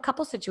think of a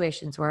couple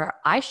situations where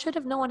I should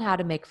have known how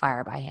to make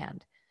fire by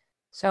hand.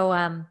 So,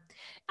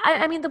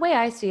 I mean, the way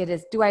I see it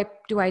is, do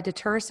I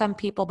deter some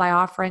people by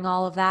offering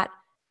all of that?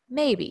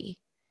 Maybe.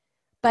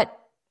 But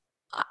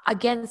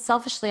again,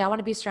 selfishly, I want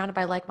to be surrounded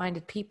by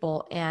like-minded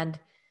people. And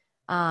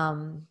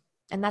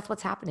that's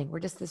what's happening. We're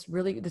just this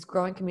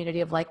growing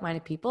community of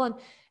like-minded people,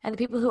 and the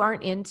people who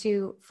aren't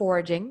into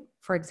foraging,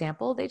 for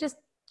example, they just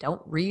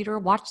don't read or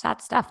watch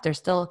that stuff. There's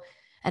still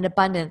an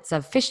abundance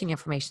of fishing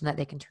information that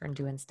they can turn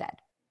to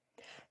instead.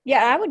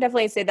 Yeah, I would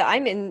definitely say that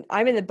I'm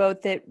in the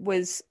boat that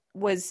was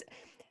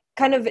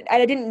kind of,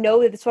 I didn't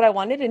know that that's what I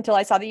wanted until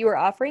I saw that you were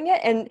offering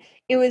it. And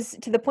it was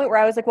to the point where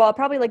I was like, well, I'll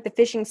probably like the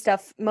fishing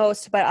stuff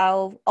most, but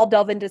I'll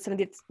delve into some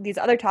of these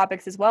other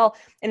topics as well.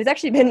 And it's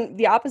actually been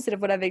the opposite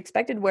of what I've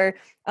expected, where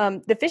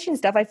the fishing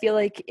stuff I feel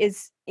like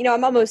is,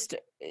 I'm almost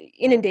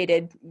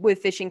inundated with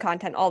fishing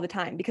content all the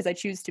time because I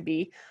choose to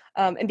be.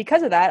 And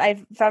because of that,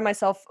 I've found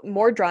myself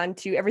more drawn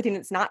to everything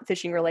that's not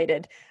fishing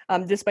related,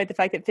 despite the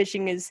fact that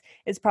fishing is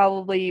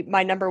probably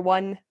my number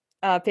one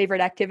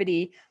favorite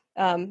activity.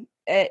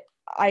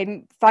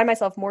 I find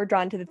myself more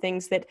drawn to the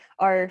things that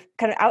are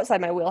kind of outside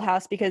my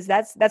wheelhouse because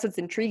that's what's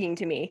intriguing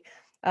to me.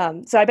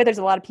 So I bet there's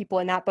a lot of people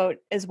in that boat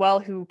as well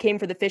who came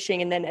for the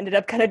fishing and then ended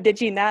up kind of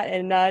ditching that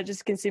and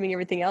just consuming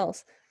everything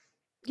else.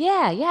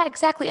 Yeah,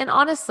 exactly. And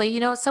honestly,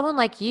 someone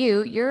like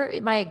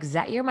you're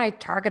my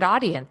target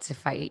audience,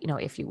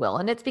 if you will.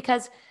 And it's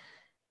because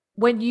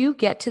when you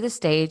get to the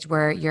stage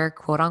where you're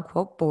quote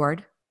unquote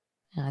bored,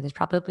 there's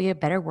probably a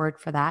better word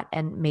for that.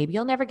 And maybe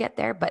you'll never get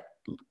there, but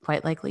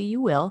quite likely you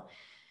will.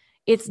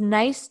 It's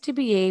nice to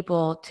be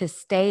able to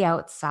stay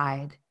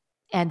outside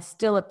and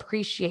still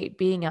appreciate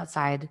being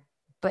outside,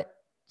 but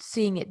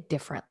seeing it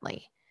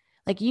differently.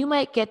 Like you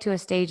might get to a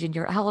stage in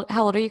how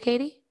old are you,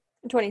 Katie?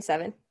 I'm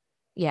 27.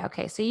 Yeah.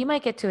 Okay. So you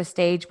might get to a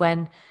stage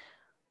when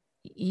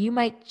you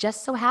might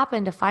just so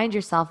happen to find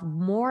yourself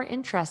more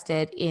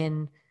interested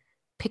in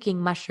picking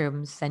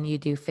mushrooms than you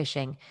do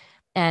fishing.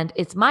 And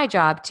it's my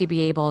job to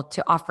be able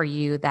to offer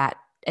you that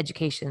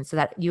education so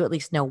that you at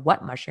least know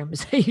what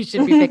mushrooms you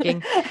should be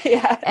picking.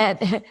 Yeah.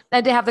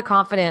 And to have the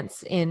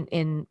confidence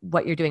in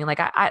what you're doing. Like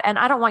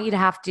I don't want you to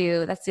have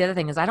to, that's the other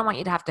thing, is I don't want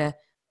you to have to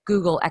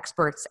Google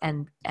experts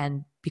and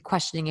be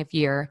questioning if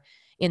you're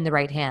in the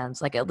right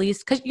hands. Like at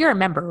least, cause you're a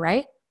member,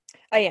 right?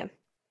 I am.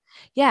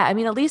 Yeah. I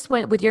mean, at least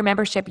with your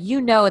membership,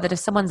 that if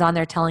someone's on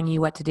there telling you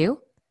what to do,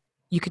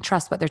 you can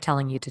trust what they're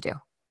telling you to do.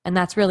 And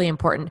that's really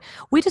important.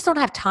 We just don't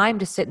have time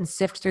to sit and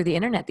sift through the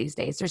internet these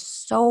days. There's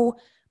so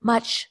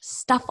much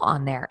stuff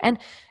on there, and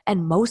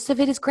most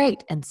of it is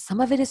great and some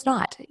of it is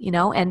not,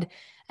 and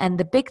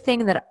the big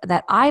thing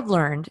that I've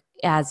learned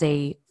as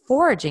a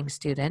foraging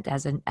student,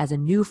 as a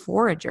new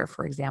forager,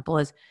 for example,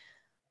 is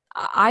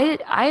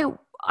I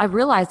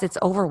realized it's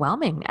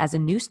overwhelming as a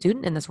new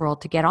student in this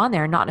world to get on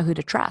there and not know who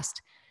to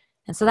trust.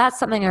 And so that's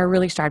something I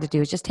really started to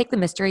do, is just take the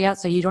mystery out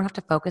so you don't have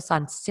to focus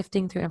on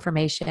sifting through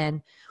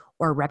information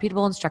or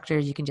reputable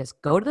instructors. You can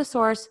just go to the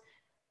source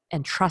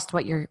and trust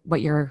what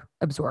you're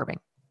absorbing.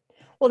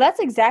 Well,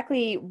 that's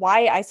exactly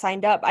why I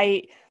signed up.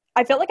 I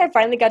felt like I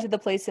finally got to the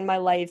place in my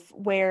life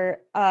where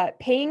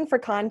paying for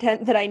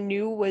content that I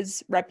knew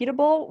was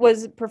reputable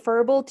was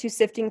preferable to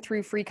sifting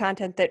through free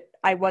content that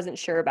I wasn't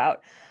sure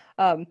about.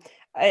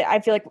 I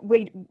feel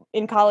like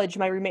in college,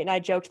 my roommate and I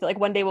joked that like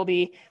one day we'll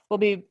be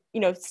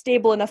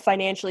stable enough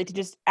financially to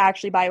just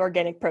actually buy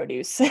organic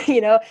produce.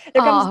 There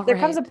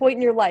comes a point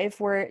in your life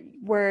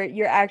where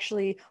you're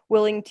actually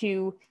willing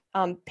to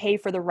pay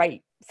for the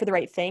right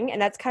thing.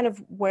 And that's kind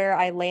of where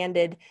I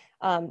landed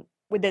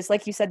with this.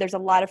 Like you said, there's a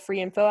lot of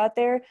free info out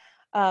there.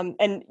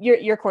 And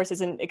your course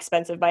isn't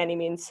expensive by any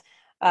means.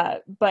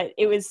 But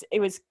it was,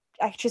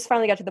 I just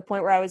finally got to the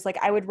point where I was like,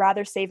 I would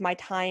rather save my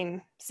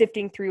time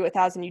sifting through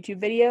 1,000 YouTube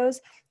videos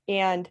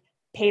and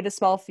pay the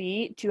small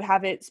fee to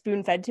have it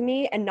spoon fed to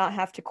me and not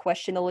have to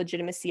question the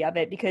legitimacy of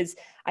it, because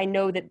I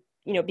know that,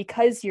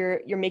 because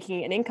you're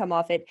making an income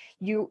off it,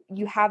 you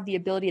have the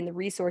ability and the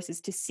resources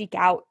to seek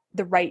out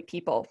the right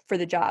people for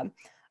the job.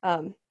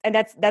 And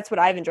that's what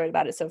I've enjoyed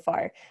about it so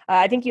far.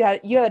 I think you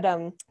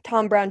had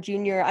Tom Brown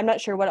Jr. I'm not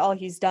sure what all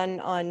he's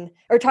done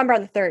or Tom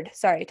Brown III.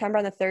 Sorry, Tom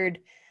Brown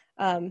III.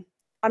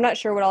 I'm not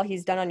sure what all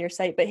he's done on your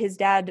site, but his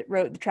dad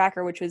wrote The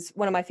Tracker, which was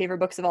one of my favorite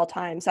books of all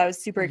time. So I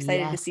was super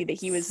excited to see that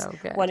he was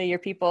one of your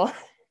people.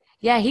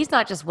 Yeah, he's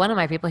not just one of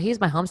my people. He's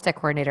my homestead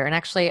coordinator. And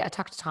actually, I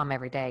talk to Tom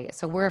every day.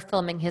 So we're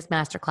filming his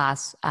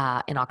masterclass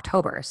in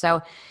October.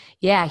 So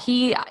yeah,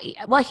 he's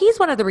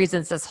one of the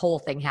reasons this whole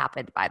thing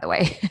happened, by the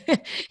way.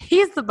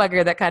 He's the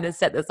bugger that kind of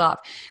set this off.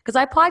 Because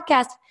I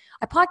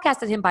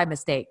podcasted him by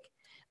mistake.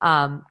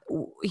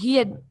 He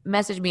had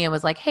messaged me and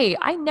was like, hey,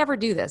 I never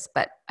do this,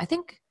 but I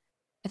think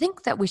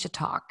that we should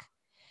talk.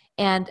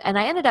 And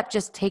I ended up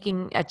just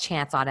taking a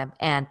chance on him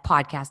and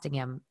podcasting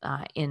him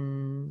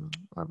in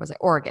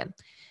Oregon.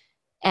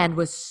 And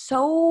was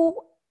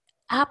so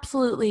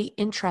absolutely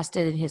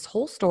interested in his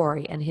whole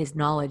story and his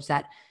knowledge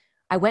that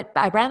I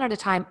ran out of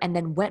time and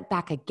then went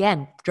back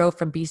again, drove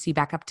from BC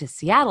back up to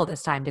Seattle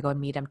this time to go and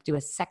meet him to do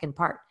a second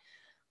part.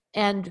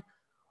 And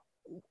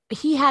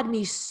he had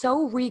me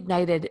so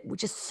reignited,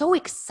 just so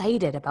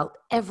excited about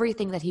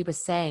everything that he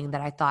was saying that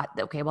I thought,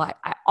 okay, well,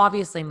 I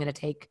obviously I'm going to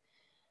take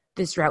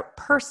this route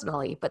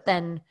personally, but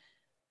then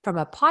from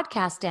a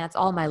podcast stance,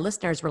 all my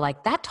listeners were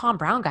like, that Tom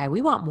Brown guy,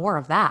 we want more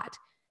of that.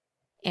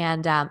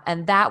 And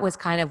that was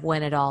kind of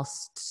when it all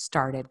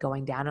started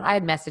going down. And I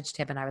had messaged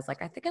him and I was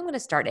like, I think I'm going to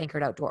start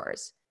Anchored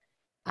Outdoors.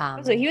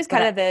 So he was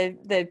kind of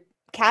the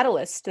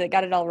catalyst that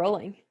got it all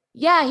rolling.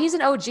 Yeah, he's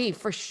an OG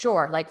for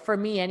sure. Like for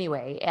me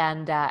anyway.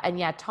 And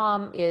yeah,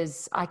 Tom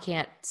is, I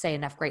can't say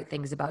enough great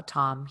things about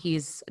Tom.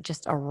 He's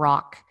just a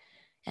rock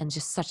and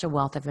just such a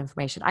wealth of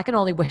information. I can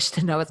only wish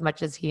to know as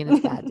much as he and his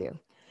dad do.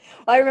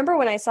 Well, I remember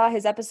when I saw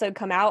his episode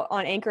come out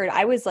on Anchored,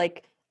 I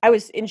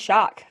was in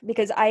shock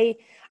because I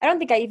don't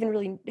think I even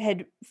really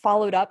had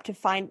followed up to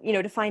find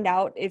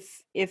out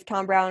if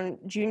Tom Brown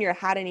Jr.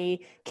 had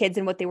any kids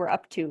and what they were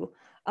up to.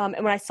 And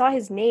when I saw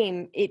his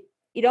name,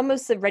 it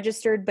almost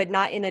registered, but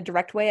not in a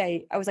direct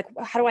way. I was like,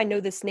 how do I know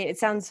this name? It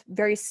sounds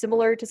very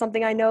similar to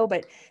something I know,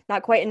 but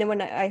not quite. And then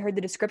when I heard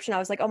the description, I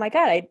was like, oh my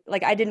God,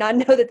 I did not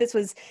know that this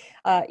was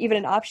even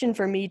an option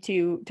for me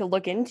to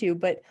look into.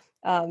 But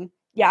that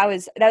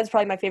was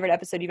probably my favorite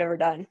episode you've ever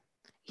done.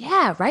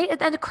 Yeah, right.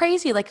 And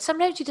crazy. Like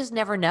sometimes you just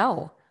never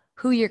know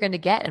who you're going to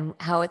get and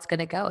how it's going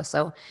to go.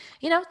 So,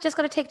 just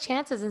going to take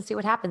chances and see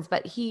what happens.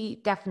 But he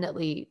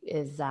definitely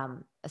is a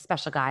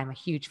special guy. I'm a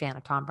huge fan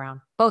of Tom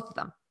Brown, both of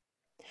them.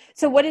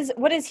 So what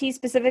is he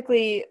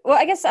specifically? Well,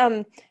 I guess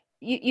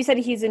you said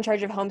he's in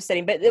charge of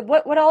homesteading, but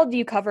what all do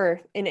you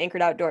cover in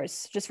Anchored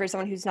Outdoors, just for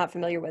someone who's not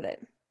familiar with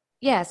it?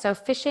 Yeah, so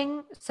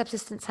fishing,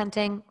 subsistence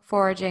hunting,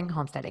 foraging,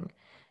 homesteading.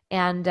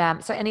 And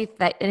so anything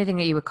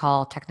that you would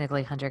call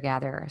technically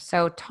hunter-gatherer.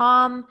 So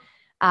Tom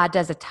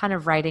does a ton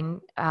of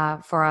writing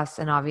for us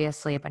and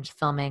obviously a bunch of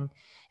filming.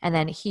 And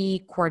then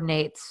he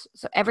coordinates.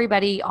 So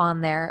everybody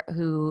on there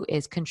who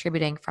is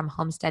contributing from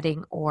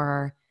homesteading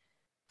or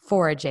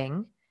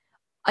foraging,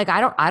 like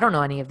I don't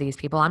know any of these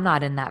people. I'm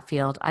not in that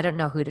field. I don't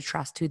know who to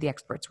trust, who the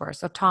experts were.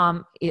 So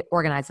Tom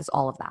organizes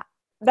all of that.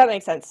 That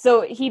makes sense.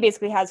 So he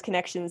basically has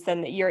connections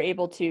then that you're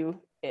able to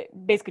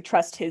basically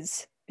trust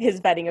his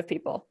vetting of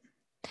people.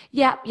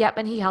 Yep.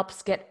 And he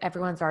helps get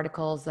everyone's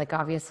articles. Like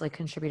obviously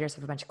contributors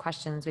have a bunch of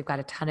questions. We've got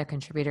a ton of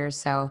contributors.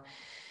 So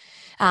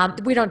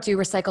we don't do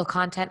recycled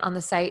content on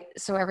the site.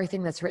 So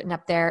everything that's written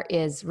up there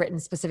is written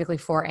specifically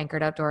for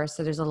Anchored Outdoors.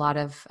 So there's a lot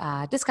of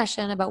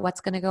discussion about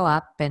what's going to go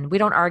up, and we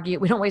don't argue.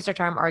 We don't waste our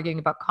time arguing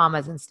about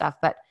commas and stuff,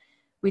 but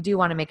we do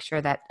want to make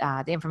sure that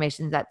the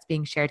information that's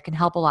being shared can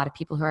help a lot of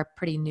people who are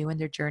pretty new in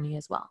their journey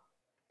as well.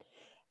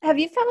 Have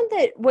you found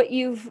that what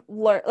you've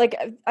learned, like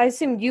I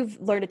assume you've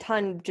learned a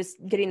ton just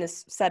getting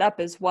this set up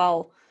as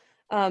well.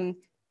 Do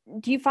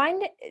you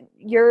find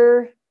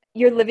your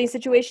living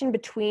situation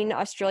between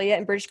Australia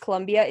and British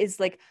Columbia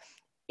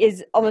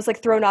is almost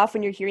like thrown off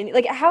when you're hearing,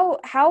 like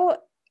how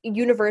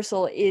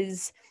universal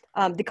is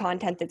the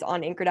content that's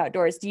on Anchored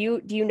Outdoors? Do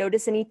you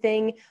notice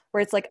anything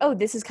where it's like, oh,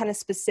 this is kind of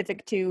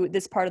specific to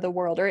this part of the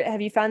world? Or have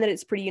you found that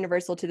it's pretty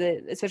universal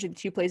to especially the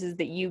two places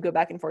that you go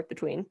back and forth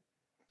between?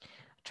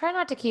 Try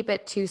not to keep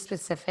it too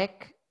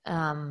specific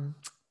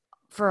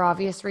for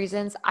obvious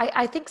reasons.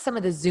 I think some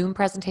of the Zoom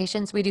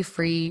presentations, we do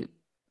free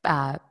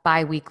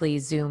bi-weekly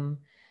Zoom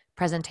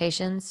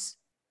presentations,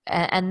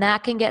 and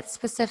that can get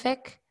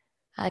specific.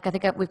 Like I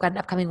think we've got an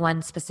upcoming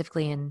one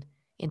specifically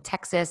in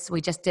Texas.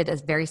 We just did a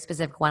very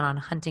specific one on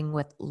hunting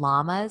with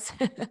llamas.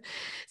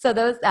 So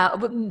those,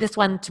 this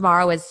one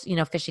tomorrow is,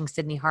 fishing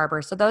Sydney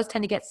Harbor. So those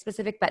tend to get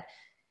specific, but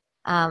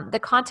the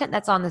content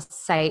that's on the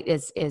site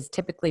is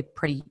typically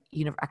pretty,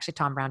 actually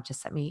Tom Brown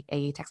just sent me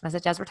a text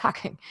message as we're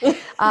talking.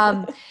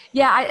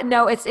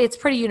 It's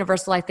pretty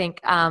universal. I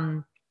think,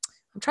 I'm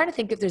trying to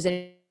think if there's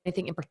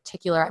anything in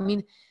particular. I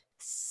mean,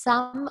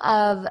 some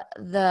of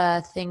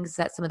the things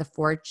that some of the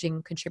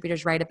foraging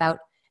contributors write about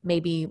may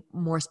be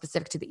more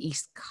specific to the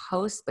East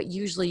Coast, but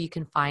usually you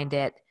can find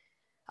a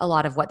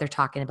lot of what they're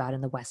talking about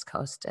in the West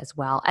Coast as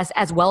well as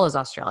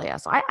Australia.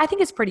 So I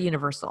think it's pretty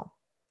universal.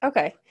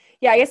 Okay.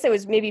 Yeah, I guess it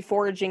was maybe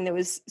foraging that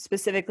was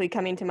specifically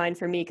coming to mind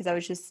for me, because I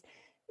was just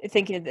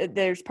thinking that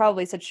there's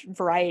probably such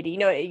variety.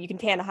 You can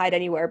tan a hide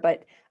anywhere,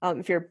 but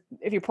if you're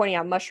pointing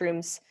out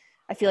mushrooms,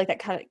 I feel like that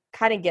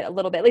kind of get a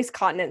little bit, at least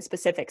continent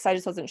specific. So I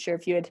just wasn't sure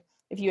if you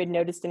had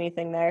noticed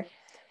anything there.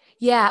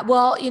 Yeah,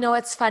 well,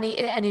 it's funny,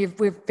 and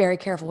we're very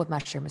careful with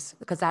mushrooms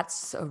because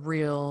that's a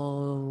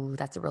real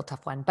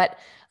tough one. But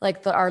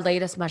like our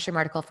latest mushroom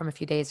article from a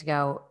few days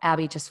ago,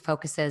 Abby just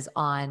focuses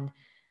on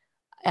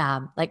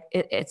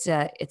it's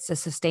a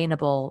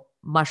sustainable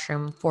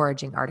mushroom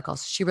foraging article.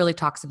 So she really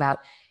talks about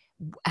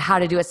how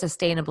to do it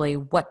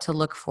sustainably, what to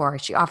look for.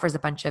 She offers a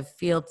bunch of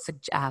field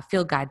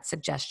guide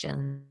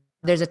suggestions.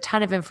 There's a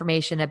ton of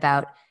information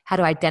about how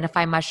to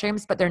identify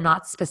mushrooms, but they're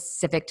not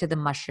specific to the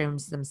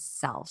mushrooms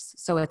themselves.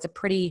 So it's a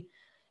pretty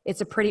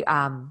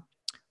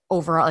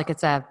overall, like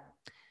it's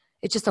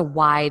just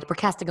we're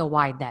casting a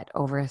wide net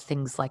over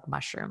things like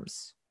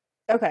mushrooms.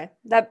 Okay.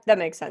 That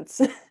makes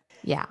sense.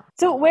 Yeah.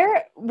 So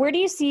where do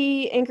you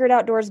see Anchored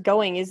Outdoors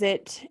going? Is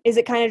it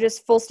kind of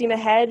just full steam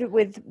ahead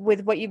with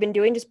what you've been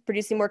doing, just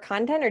producing more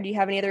content, or do you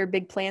have any other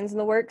big plans in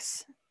the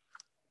works?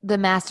 The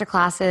master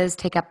classes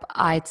take up,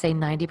 I'd say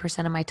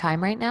 90% of my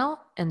time right now.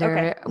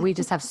 And we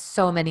just have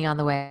so many on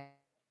the way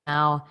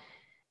now.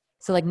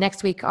 So like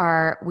next week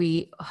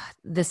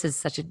this is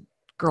such a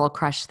girl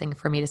crush thing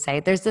for me to say.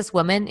 There's this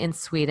woman in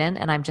Sweden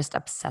and I'm just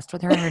obsessed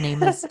with her. Her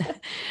name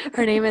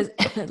is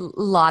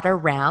Lotta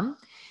Ram.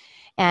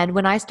 And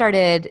when I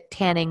started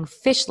tanning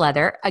fish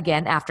leather,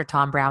 again, after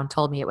Tom Brown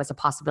told me it was a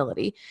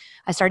possibility,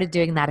 I started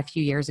doing that a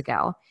few years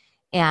ago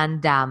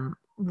and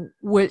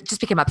just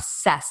became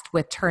obsessed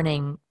with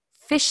turning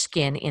fish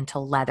skin into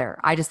leather.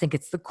 I just think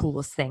it's the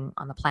coolest thing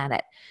on the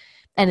planet.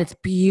 And it's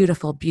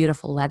beautiful,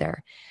 beautiful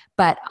leather.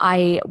 But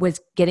I was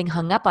getting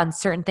hung up on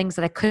certain things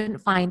that I couldn't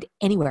find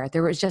anywhere.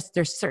 There's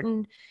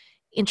certain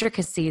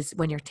intricacies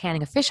when you're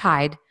tanning a fish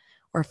hide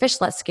or a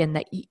fishlet skin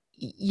that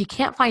you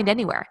can't find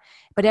anywhere.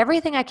 But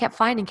everything I kept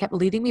finding kept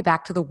leading me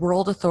back to the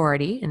World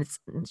Authority, and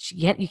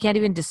you can't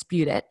even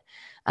dispute it.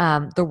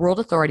 The World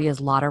Authority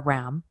is Lotta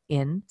Ram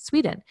in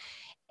Sweden.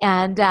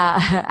 And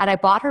I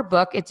bought her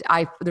book.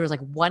 There was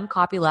like one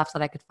copy left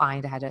that I could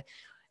find. I had to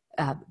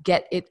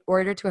get it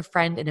ordered to a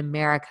friend in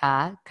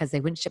America because they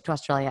wouldn't ship to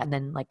Australia, and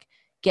then like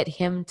get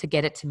him to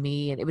get it to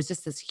me. And it was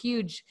just this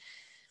huge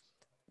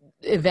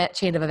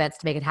chain of events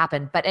to make it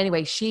happen. But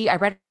anyway, I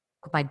read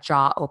with my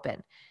jaw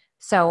open.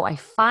 So I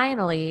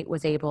finally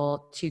was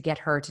able to get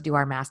her to do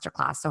our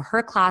masterclass. So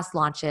her class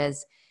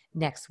launches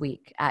next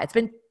week. It's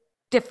been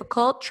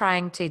difficult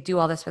trying to do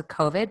all this with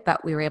COVID,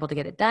 but we were able to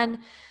get it done.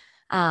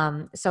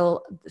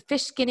 So the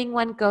fish skinning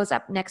one goes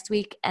up next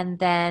week, and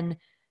then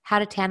how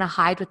to tan a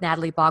hide with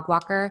Natalie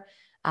Bogwalker.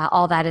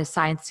 All that is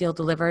signed, sealed,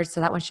 delivered.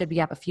 So that one should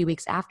be up a few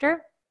weeks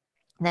after.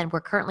 And then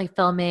we're currently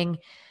filming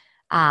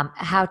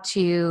how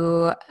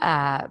to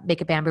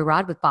make a bamboo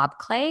rod with Bob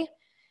Clay.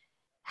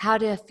 How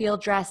to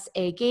field dress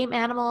a game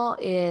animal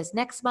is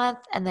next month.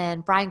 And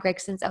then Brian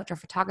Gregson's outdoor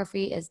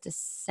photography is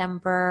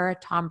December.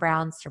 Tom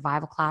Brown's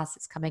survival class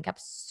is coming up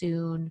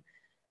soon.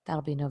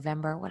 That'll be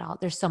November. What else?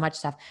 There's so much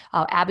stuff.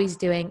 Oh, Abby's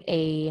doing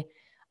a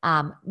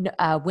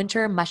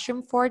winter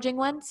mushroom foraging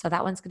one. So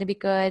that one's going to be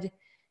good.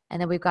 And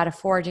then we've got a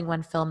foraging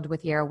one filmed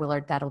with Yara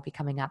Willard. That'll be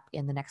coming up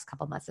in the next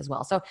couple months as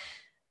well. So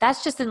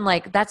that's just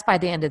that's by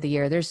the end of the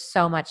year. There's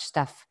so much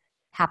stuff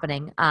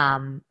happening.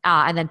 And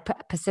then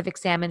Pacific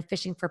salmon,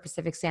 fishing for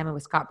Pacific salmon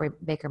with Scott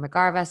Baker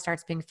McGarva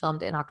starts being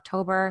filmed in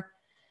October.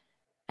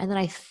 And then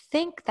I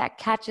think that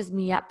catches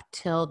me up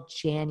till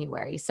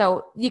January.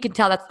 So you can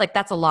tell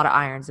that's a lot of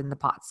irons in the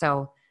pot.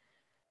 So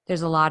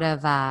there's a lot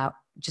of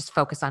just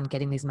focus on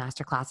getting these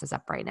master classes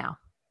up right now.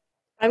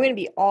 I'm going to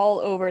be all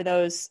over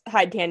those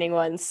hide tanning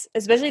ones,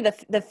 especially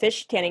the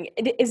fish tanning.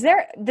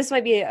 This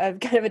might be a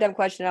kind of a dumb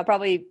question. I'll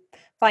probably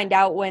find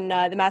out when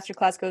the master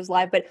class goes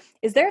live, but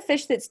is there a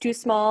fish that's too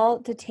small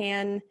to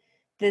tan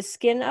the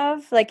skin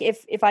of? Like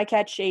if I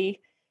catch a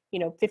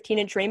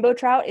 15-inch rainbow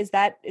trout, is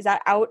that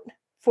out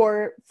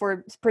for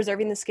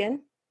preserving the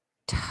skin?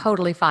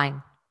 Totally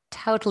fine.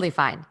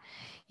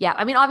 Yeah.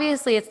 I mean,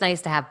 obviously it's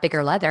nice to have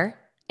bigger leather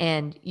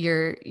and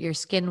your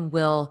skin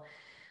will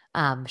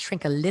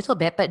shrink a little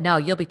bit, but no,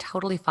 you'll be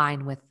totally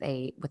fine with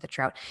a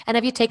trout. And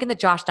have you taken the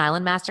Josh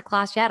Nyland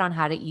masterclass yet on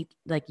how to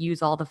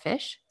use all the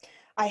fish?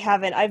 I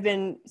haven't. I've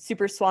been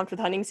super swamped with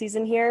hunting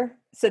season here.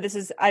 So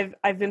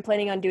I've been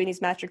planning on doing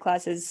these master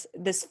classes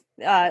this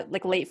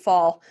late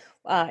fall,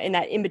 in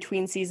that in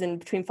between season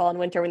between fall and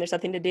winter when there's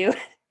nothing to do.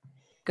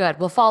 Good.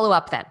 We'll follow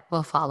up then.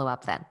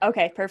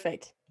 Okay,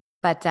 perfect.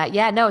 But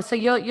so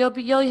you'll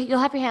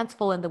have your hands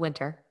full in the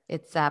winter.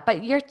 It's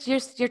but your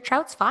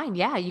trout's fine.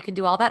 Yeah, you can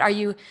do all that.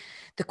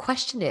 The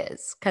question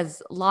is,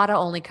 because Lotta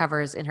only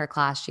covers in her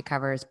class, she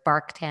covers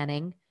bark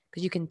tanning,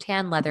 because you can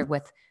tan leather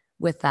with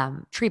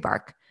tree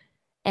bark,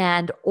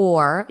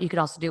 or you could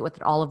also do it with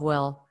an olive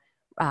oil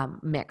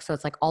mix. So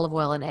it's like olive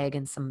oil and egg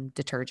and some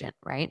detergent,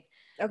 right?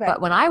 Okay. But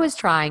when I was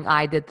trying,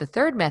 I did the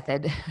third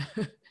method,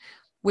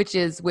 which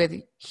is with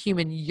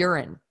human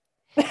urine.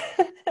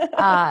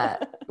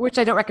 Which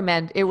I don't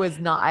recommend. It was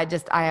not,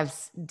 I have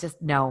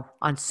just no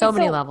on so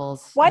many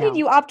levels. Why did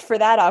you opt for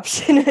that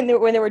option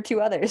when there were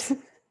two others?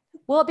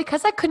 Well,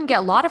 because I couldn't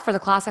get Lotta for the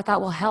class, I thought,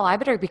 well, hell, I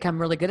better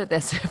become really good at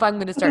this if I'm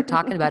going to start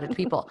talking about it to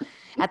people.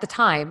 At the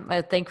time,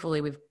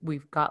 thankfully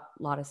we've got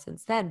Lotta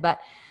since then, but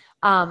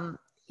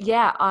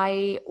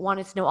I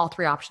wanted to know all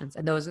three options,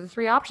 and those are the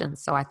three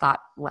options. So I thought,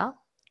 well,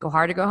 go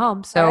hard or go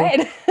home. So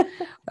right.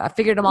 I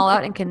figured them all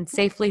out and can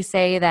safely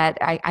say that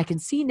I can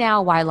see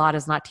now why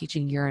Lotta's not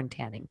teaching urine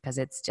tanning, because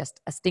it's just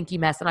a stinky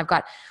mess. And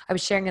I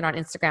was sharing it on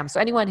Instagram. So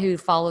anyone who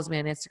follows me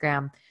on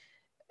Instagram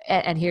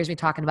and hears me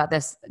talking about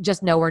this,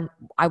 just know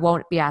I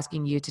won't be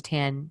asking you to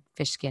tan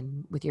fish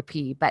skin with your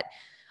pee. But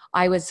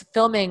I was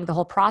filming the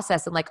whole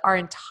process, and our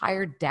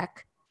entire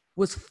deck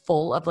was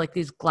full of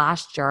these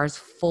glass jars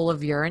full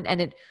of urine,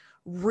 and it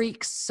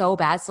reeks so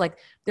bad. So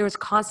there was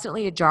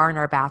constantly a jar in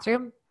our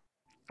bathroom.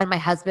 And my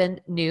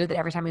husband knew that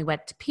every time we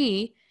went to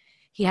pee,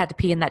 he had to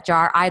pee in that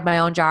jar. I had my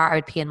own jar. I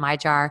would pee in my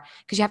jar,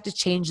 because you have to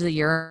change the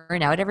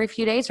urine out every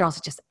few days, or else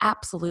it just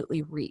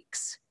absolutely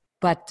reeks.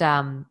 But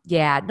not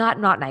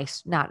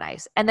nice, not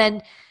nice. And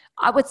then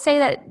I would say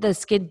that the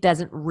skin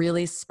doesn't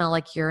really smell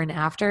like urine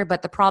after,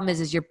 but the problem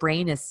is your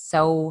brain is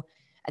so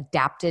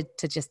adapted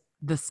to just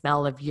the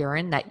smell of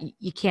urine that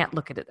you can't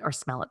look at it or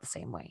smell it the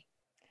same way.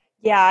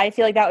 Yeah, I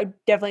feel like that would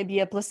definitely be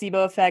a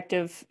placebo effect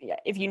of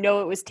if you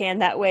know it was tan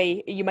that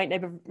way, you might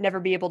never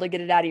be able to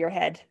get it out of your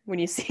head when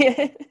you see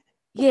it.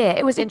 Yeah,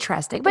 it was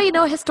interesting. But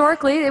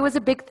historically it was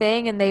a big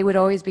thing, and they would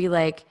always be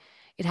like,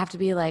 it'd have to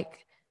be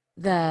like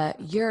the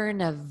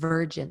urine of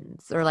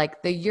virgins, or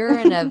like the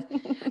urine of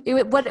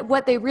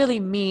what they really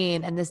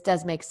mean, and this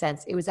does make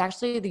sense. It was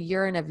actually the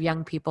urine of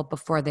young people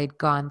before they'd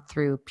gone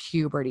through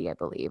puberty, I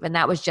believe. And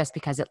that was just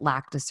because it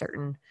lacked a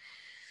certain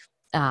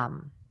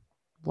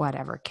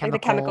whatever Like the chemical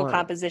chemical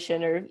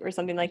composition or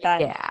something like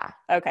that. Yeah.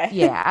 Okay.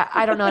 Yeah.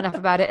 I don't know enough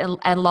about it, and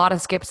a lot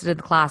of skips did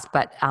the class,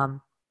 but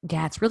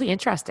yeah, it's really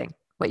interesting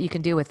what you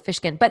can do with fish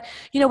skin. But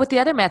with the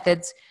other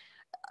methods,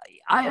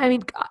 I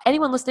mean,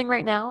 anyone listening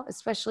right now,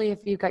 especially if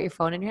you've got your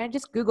phone in your hand,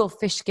 just Google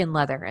fish skin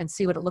leather and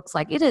see what it looks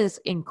like. It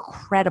is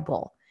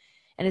incredible,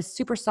 and it's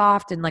super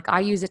soft. And like I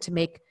use it to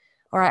make,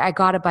 or I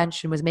got a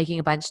bunch and was making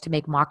a bunch to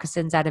make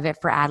moccasins out of it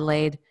for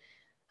Adelaide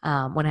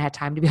when I had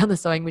time to be on the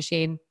sewing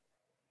machine.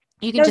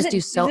 You can just do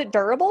so. Is it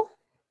durable?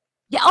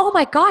 Yeah. Oh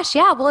my gosh.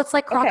 Yeah. Well, it's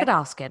like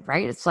crocodile skin,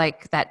 right? It's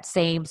like that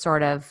same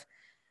sort of.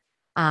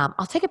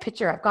 I'll take a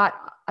picture.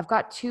 I've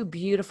got two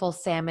beautiful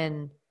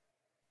salmon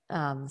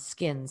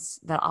skins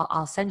that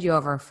I'll send you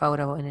over a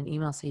photo in an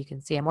email so you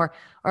can see them. Or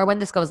when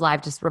this goes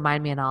live, just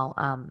remind me and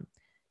I'll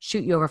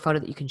shoot you over a photo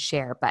that you can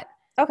share. But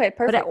okay,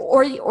 perfect.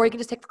 Or you can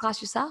just take the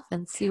class yourself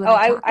and see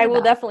what. I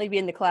will definitely be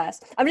in the class.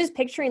 I'm just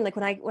picturing like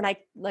when I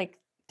like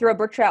throw a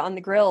brook trout on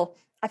the grill,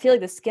 I feel like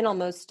the skin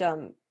almost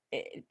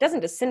it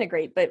doesn't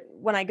disintegrate, but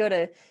when I go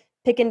to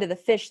pick into the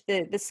fish,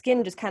 the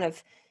skin just kind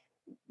of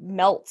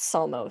melts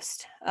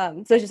almost.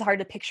 So it's just hard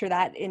to picture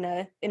that in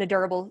a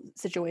durable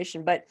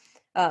situation. But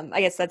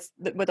I guess that's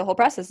what the whole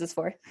process is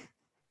for.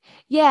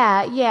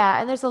 Yeah.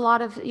 And there's a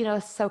lot of,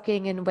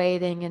 soaking and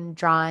waiting and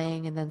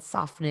drying and then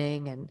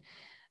softening,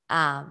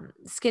 and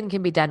skin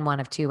can be done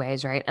one of two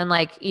ways, right? And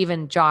like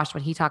even Josh,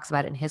 when he talks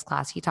about it in his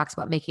class, he talks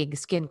about making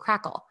skin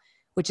crackle,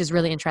 which is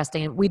really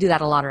interesting. And we do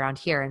that a lot around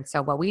here. And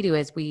so what we do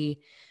is we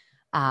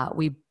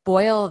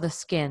boil the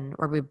skin,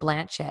 or we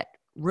blanch it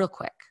real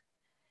quick.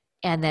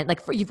 And then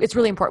it's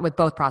really important with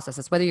both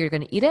processes, whether you're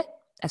going to eat it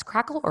as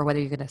crackle or whether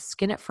you're going to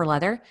skin it for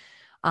leather.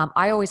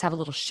 I always have a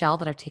little shell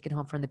that I've taken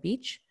home from the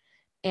beach,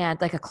 and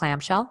like a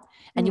clam shell.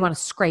 And you want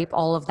to scrape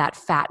all of that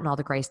fat and all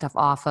the gray stuff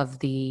off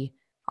the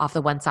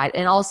one side.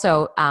 And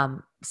also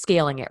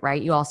scaling it,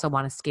 right? You also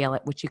want to scale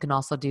it, which you can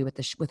also do with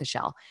the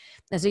shell.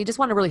 And so you just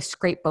want to really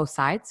scrape both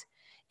sides.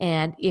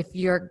 And if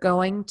you're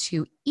going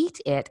to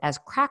eat it as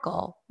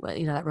crackle,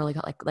 that really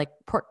got like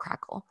pork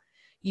crackle,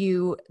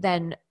 you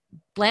then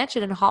blanch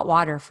it in hot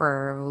water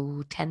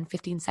for 10,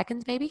 15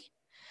 seconds maybe.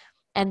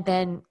 And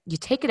then you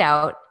take it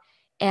out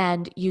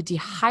and you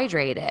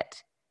dehydrate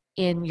it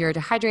in your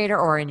dehydrator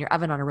or in your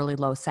oven on a really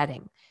low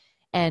setting.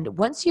 And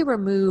once you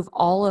remove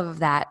all of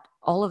that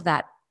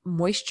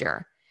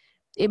moisture,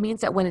 it means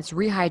that when it's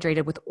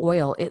rehydrated with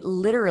oil, it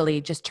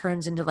literally just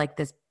turns into like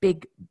this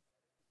big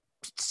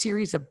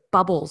series of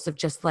bubbles of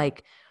just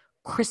like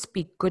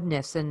crispy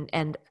goodness.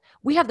 And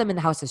we have them in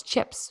the house as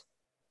chips,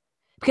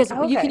 because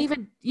you can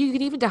even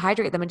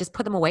dehydrate them and just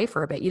put them away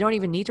for a bit. You don't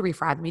even need to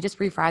refry them. You just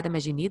refry them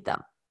as you need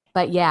them.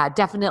 But yeah,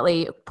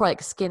 definitely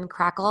like skin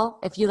crackle.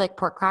 If you like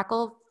pork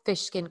crackle,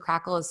 fish skin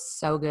crackle is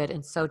so good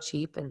and so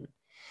cheap, and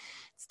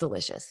it's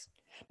delicious.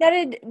 Now,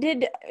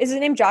 is his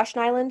name Josh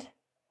Nyland?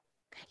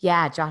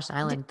 Yeah, Josh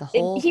Nyland.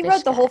 He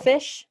wrote the whole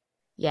fish.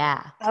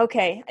 Yeah.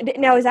 Okay.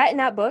 Now, is that in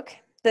that book,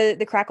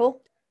 the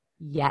crackle?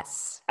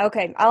 Yes.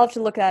 Okay, I'll have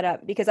to look that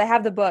up because I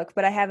have the book,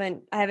 but I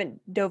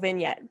haven't dove in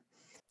yet.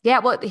 Yeah,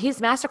 well,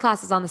 his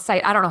masterclass is on the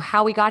site. I don't know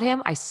how we got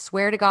him. I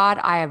swear to God,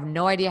 I have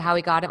no idea how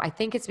we got him. I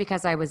think it's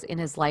because I was in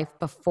his life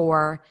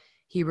before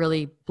he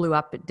really blew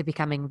up into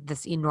becoming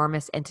this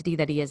enormous entity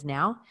that he is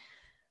now.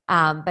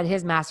 But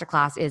his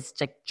masterclass is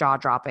like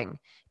jaw-dropping.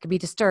 It can be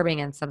disturbing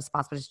in some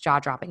spots, but it's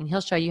jaw-dropping. And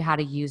he'll show you how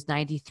to use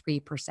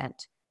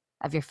 93%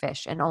 of your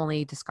fish and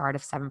only discard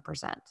of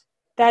 7%.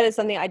 That is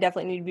something I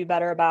definitely need to be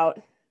better about.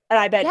 And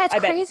I bet,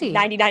 crazy.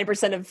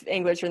 99% of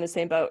anglers are in the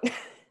same boat.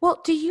 Well,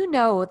 do you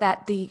know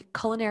that the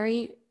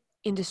culinary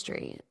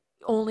industry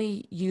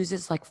only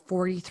uses like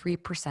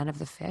 43% of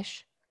the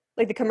fish?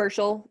 Like the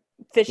commercial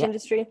fish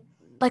industry?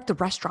 Like the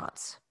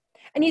restaurants.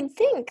 And you'd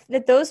think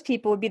that those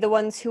people would be the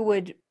ones who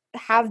would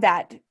have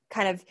that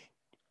kind of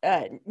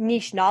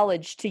niche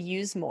knowledge to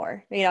use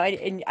more.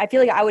 And I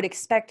feel like I would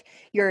expect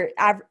your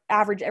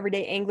average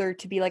everyday angler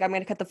to be like, I'm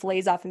going to cut the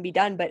fillets off and be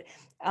done. But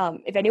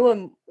if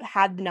anyone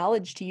had the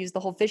knowledge to use the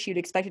whole fish, you'd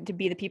expect it to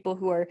be the people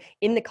who are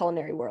in the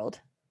culinary world.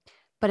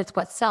 But it's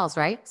what sells,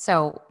 right?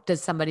 So does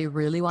somebody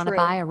really want to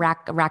buy a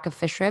rack of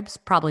fish ribs?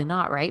 Probably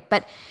not, right?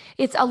 But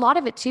it's a lot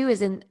of it too is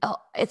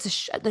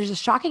there's a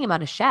shocking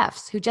amount of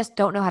chefs who just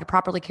don't know how to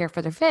properly care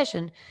for their fish.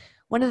 And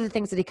one of the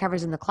things that he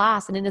covers in the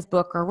class and in his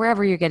book or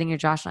wherever you're getting your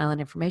Josh Nyland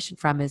information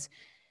from is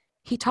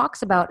he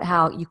talks about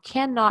how you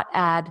cannot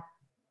add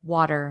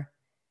water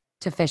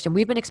to fish. And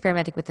we've been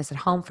experimenting with this at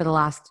home for the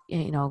last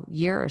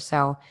year or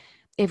so.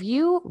 If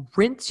you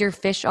rinse your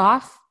fish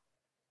off,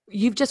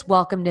 you've just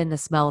welcomed in the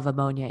smell of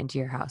ammonia into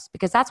your house,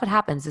 because that's what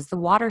happens is the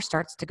water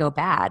starts to go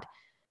bad.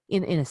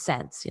 in a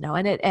sense,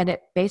 and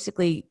it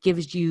basically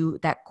gives you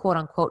that quote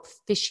unquote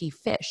fishy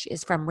fish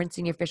is from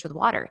rinsing your fish with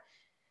water.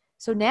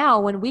 So now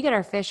when we get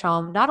our fish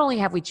home, not only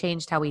have we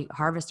changed how we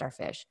harvest our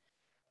fish,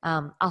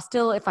 I'll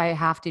still, if I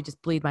have to,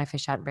 just bleed my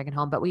fish out and bring it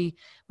home. But we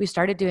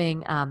started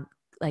doing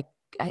like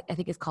I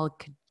think it's called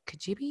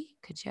kajibi.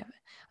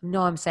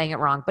 No, I'm saying it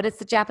wrong, but it's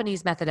the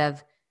Japanese method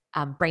of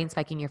brain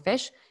spiking your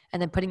fish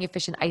and then putting your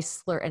fish in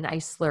ice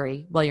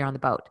slurry while you're on the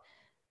boat,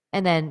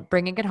 and then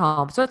bringing it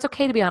home. So it's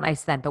okay to be on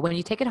ice then, but when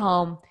you take it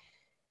home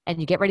and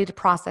you get ready to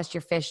process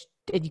your fish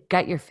and you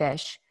gut your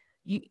fish,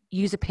 you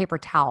use a paper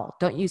towel.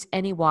 Don't use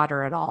any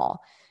water at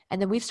all.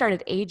 And then we've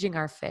started aging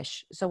our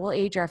fish. So we'll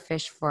age our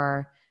fish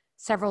for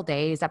several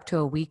days, up to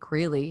a week,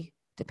 really,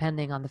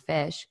 depending on the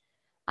fish,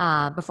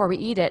 before we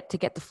eat it to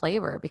get the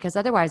flavor. Because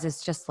otherwise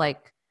it's just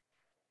like,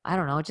 I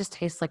don't know, it just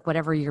tastes like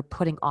whatever you're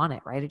putting on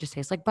it, right? It just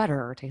tastes like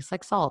butter or tastes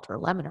like salt or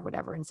lemon or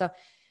whatever. And so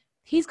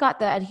he's got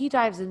that, and he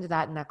dives into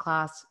that in that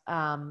class.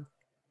 And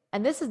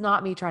this is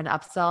not me trying to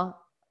upsell.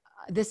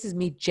 This is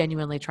me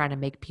genuinely trying to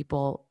make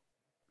people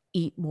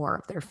eat more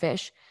of their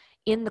fish.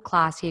 In the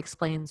class, he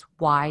explains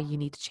why you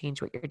need to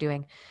change what you're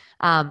doing.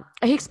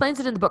 He explains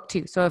it in the book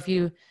too. So if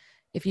you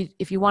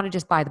want to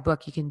just buy the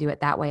book, you can do it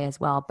that way as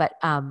well. But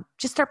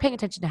just start paying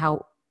attention to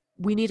how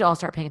we need to all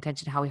start paying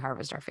attention to how we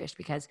harvest our fish,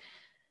 because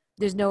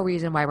there's no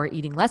reason why we're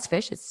eating less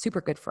fish. It's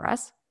super good for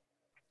us.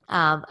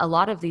 A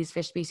lot of these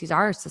fish species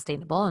are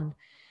sustainable, and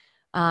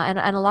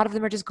a lot of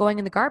them are just going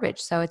in the garbage.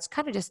 So it's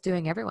kind of just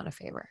doing everyone a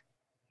favor.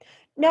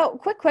 Now,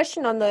 quick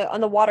question on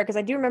the water, because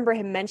I do remember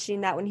him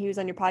mentioning that when he was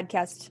on your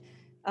podcast,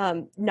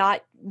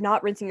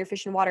 not rinsing your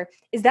fish in water.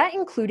 Is that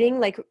including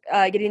like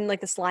getting like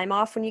the slime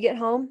off when you get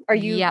home? Are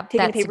you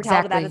taking a paper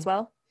towel to that as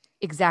well?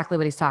 Exactly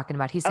what he's talking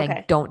about. He's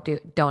saying don't do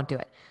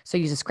it. So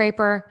use a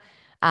scraper,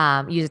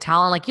 use a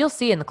towel, and like you'll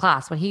see in the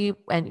class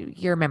and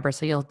you're a member,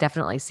 so you'll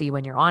definitely see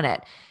when you're on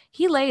it.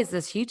 He lays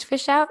this huge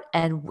fish out,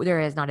 and there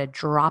is not a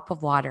drop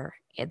of water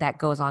that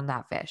goes on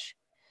that fish.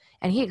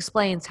 And he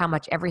explains how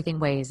much everything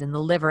weighs in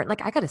the liver.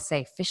 Like, I got to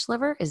say, fish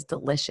liver is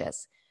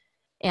delicious.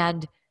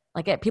 And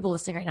like people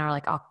listening right now are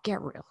like, oh,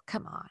 get real.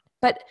 Come on.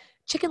 But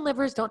chicken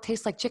livers don't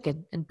taste like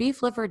chicken, and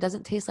beef liver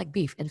doesn't taste like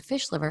beef, and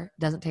fish liver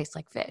doesn't taste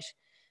like fish.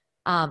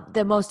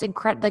 The most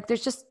incredible, like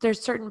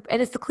there's certain, and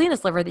it's the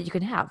cleanest liver that you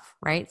can have,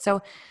 right?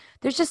 So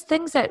there's just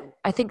things that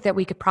I think that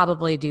we could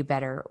probably do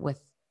better with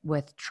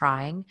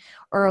trying,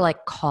 or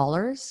like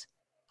collars.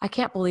 I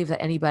can't believe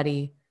that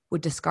anybody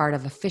would discard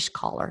of a fish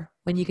collar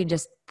when you can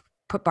just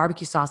put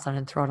barbecue sauce on it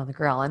and throw it on the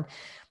grill.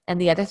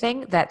 And the other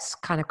thing that's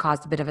kind of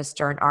caused a bit of a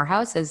stir in our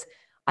house is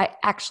I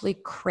actually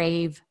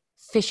crave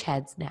fish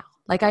heads now.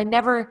 Like I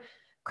never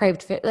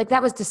craved fish. Like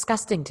that was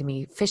disgusting to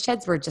me. Fish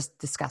heads were just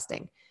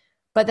disgusting.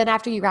 But then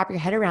after you wrap your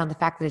head around the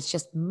fact that it's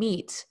just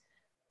meat,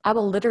 I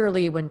will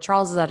literally, when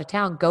Charles is out of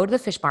town, go to the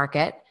fish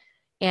market,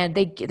 and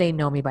they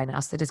know me by now,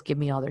 so they just give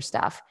me all their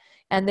stuff.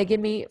 And they give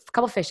me a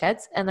couple fish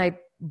heads, and I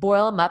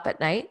boil them up at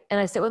night, and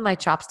I sit with my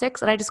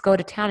chopsticks, and I just go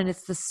to town, and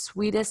it's the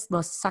sweetest,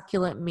 most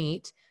succulent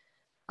meat,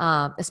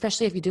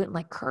 especially if you do it in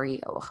like curry.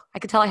 Oh, I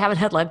can tell I haven't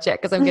had lunch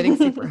yet because I'm getting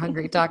super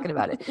hungry talking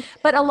about it.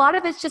 But a lot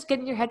of it's just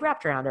getting your head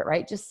wrapped around it,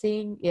 right? Just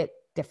seeing it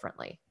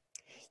differently.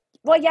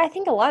 Well, yeah, I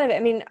think a lot of it. I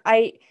mean,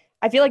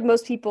 I feel like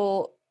most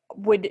people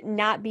would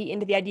not be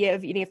into the idea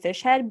of eating a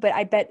fish head, but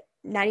I bet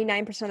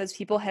 99% of those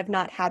people have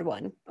not had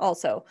one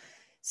also.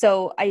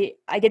 So I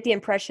get the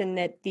impression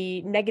that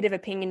the negative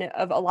opinion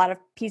of a lot of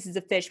pieces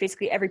of fish,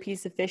 basically every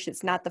piece of fish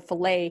that's not the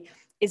fillet,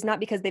 is not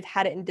because they've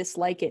had it and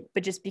dislike it,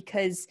 but just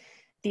because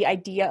the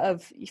idea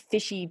of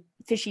fishy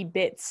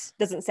bits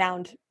doesn't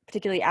sound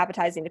particularly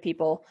appetizing to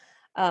people.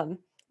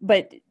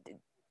 But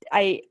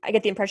I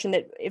get the impression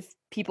that if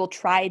people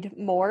tried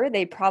more,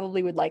 they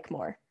probably would like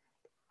more.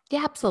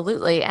 Yeah,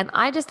 absolutely. And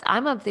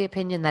I'm of the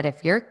opinion that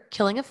if you're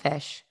killing a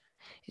fish,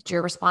 it's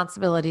your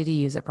responsibility to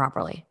use it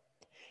properly.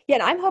 Yeah,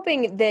 and I'm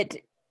hoping that,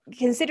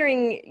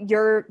 considering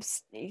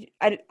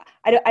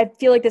I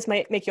feel like this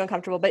might make you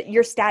uncomfortable, but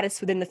your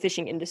status within the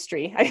fishing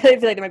industry, I feel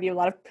like there might be a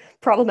lot of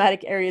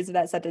problematic areas of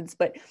that sentence,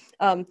 but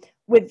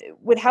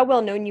with how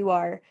well known you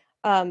are,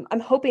 I'm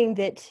hoping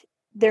that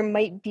there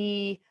might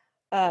be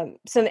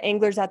some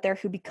anglers out there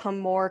who become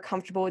more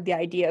comfortable with the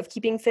idea of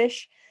keeping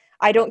fish.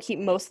 I don't keep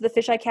most of the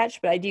fish I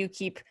catch, but I do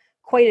keep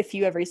quite a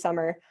few every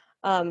summer.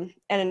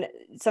 And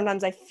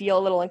sometimes I feel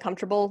a little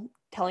uncomfortable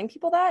telling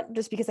people that,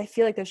 just because I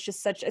feel like there's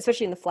just such,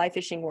 especially in the fly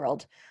fishing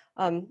world,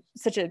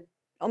 such a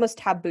almost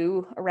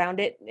taboo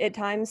around it at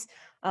times.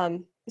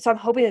 So I'm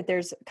hoping that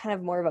there's kind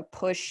of more of a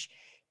push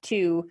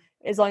to,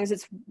 as long as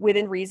it's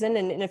within reason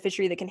and in a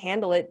fishery that can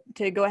handle it,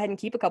 to go ahead and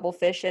keep a couple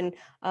fish. And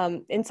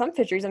in some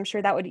fisheries, I'm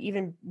sure that would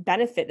even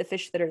benefit the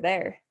fish that are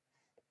there.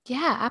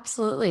 Yeah,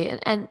 absolutely.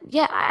 And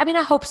yeah, I mean,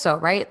 I hope so,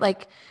 right?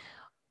 Like,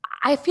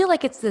 I feel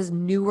like it's this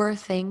newer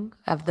thing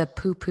of the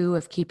poo-poo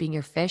of keeping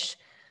your fish.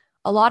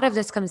 A lot of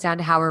this comes down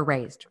to how we're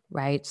raised,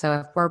 right? So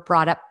if we're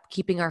brought up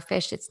keeping our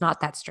fish, it's not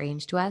that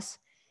strange to us.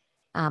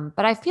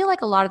 But I feel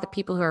like a lot of the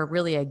people who are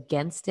really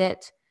against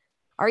it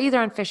are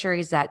either on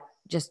fisheries that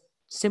just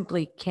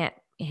simply can't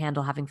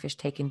handle having fish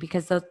taken,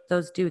 because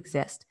those do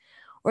exist,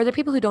 or they're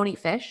people who don't eat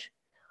fish,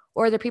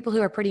 or they're people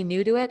who are pretty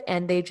new to it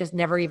and they've just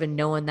never even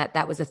known that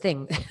that was a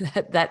thing,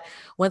 that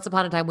once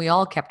upon a time we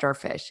all kept our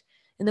fish.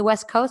 In the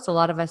West Coast, a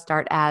lot of us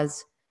start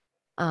as,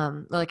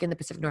 like in the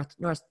Pacific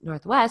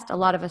Northwest, a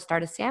lot of us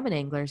start as salmon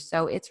anglers.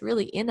 So it's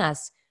really in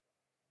us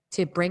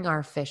to bring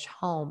our fish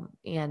home.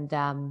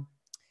 And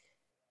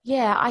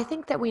yeah, I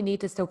think that we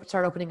need to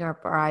start opening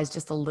our eyes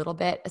just a little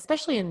bit,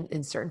 especially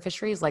in certain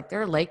fisheries. Like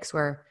there are lakes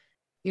where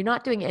you're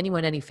not doing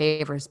anyone any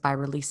favors by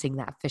releasing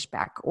that fish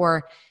back.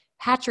 Or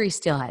hatchery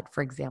steelhead,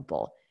 for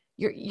example.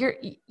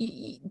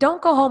 You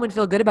don't go home and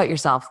feel good about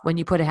yourself when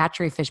you put a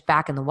hatchery fish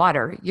back in the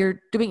water. You're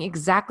doing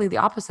exactly the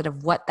opposite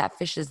of what that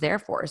fish is there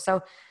for.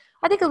 So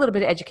I think a little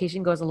bit of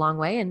education goes a long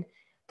way. And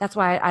that's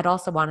why I'd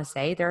also want to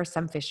say there are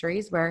some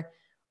fisheries where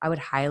I would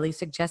highly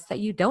suggest that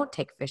you don't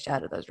take fish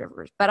out of those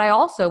rivers. But I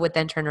also would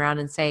then turn around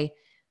and say,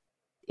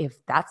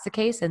 if that's the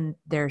case and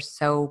they're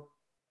so,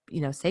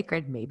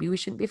 sacred, maybe we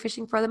shouldn't be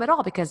fishing for them at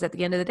all, because at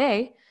the end of the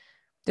day,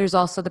 there's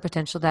also the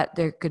potential that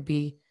there could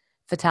be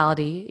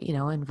fatality,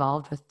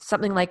 involved with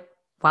something like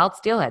wild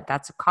steelhead.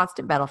 That's a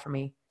constant battle for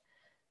me.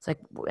 It's like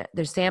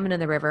there's salmon in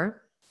the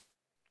river.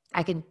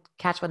 I can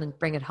catch one and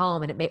bring it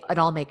home and it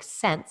all makes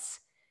sense.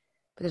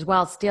 But there's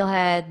wild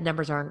steelhead,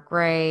 numbers aren't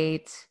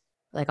great.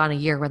 Like on a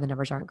year where the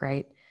numbers aren't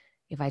great.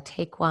 If I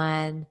take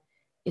one,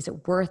 is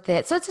it worth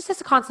it? So it's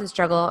just a constant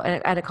struggle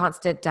and a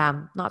constant,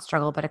 not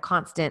struggle, but a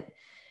constant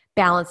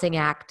balancing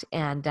act.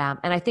 And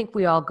I think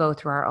we all go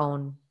through our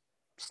own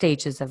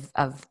stages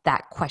of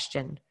that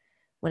question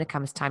when it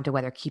comes time to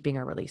whether keeping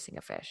or releasing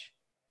a fish.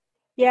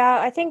 Yeah,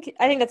 I think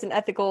that's an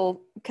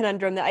ethical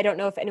conundrum that I don't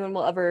know if anyone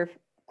will ever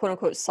quote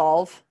unquote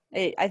solve.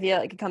 I feel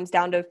like it comes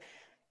down to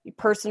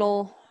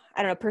personal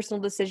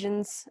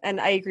decisions.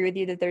 And I agree with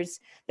you that there's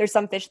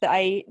some fish that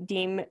I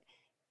deem,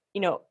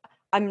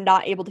 I'm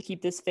not able to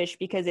keep this fish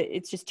because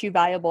it's just too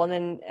valuable. And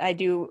then I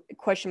do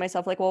question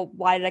myself, like, well,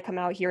 why did I come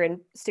out here and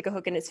stick a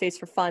hook in its face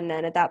for fun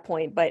then at that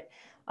point? But,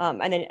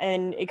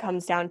 and it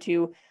comes down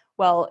to,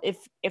 well,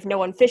 if no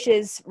one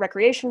fishes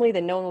recreationally,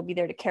 then no one will be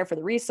there to care for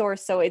the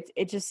resource. So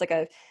it's just like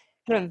a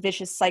kind of a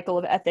vicious cycle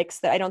of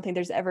ethics that I don't think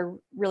there's ever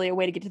really a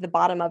way to get to the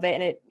bottom of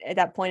it. And at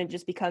that point, it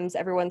just becomes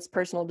everyone's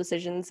personal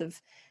decisions of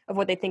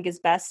what they think is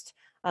best.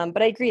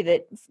 But I agree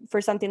that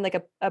for something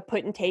like a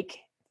put and take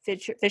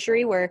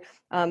fishery where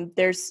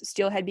there's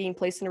steelhead being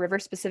placed in a river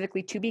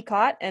specifically to be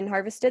caught and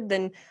harvested,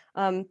 then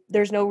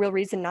there's no real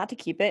reason not to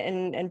keep it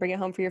and bring it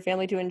home for your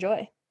family to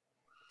enjoy.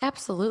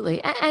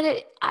 Absolutely.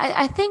 And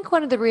I think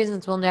one of the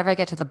reasons we'll never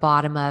get to the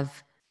bottom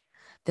of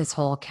this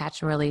whole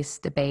catch and release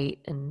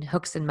debate and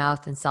hooks in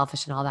mouth and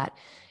selfish and all that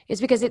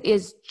is because it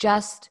is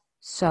just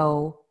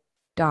so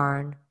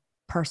darn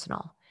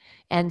personal.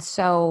 And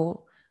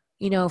so,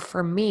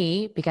 for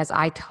me, because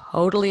I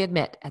totally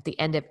admit at the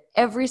end of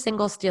every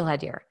single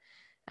steelhead year,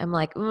 I'm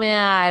like,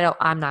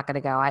 I'm not going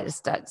to go.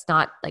 It's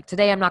not like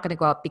today I'm not going to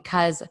go out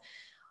because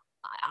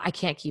I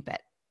can't keep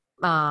it.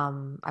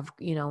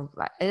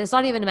 It's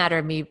not even a matter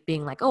of me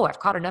being like, oh, I've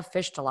caught enough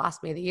fish to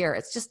last me the year.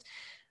 It's just,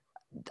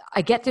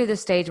 I get through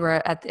this stage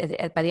where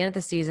by the end of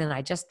the season,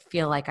 I just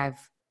feel like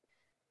I've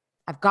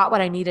got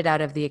what I needed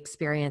out of the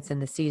experience in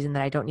the season,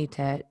 that I don't need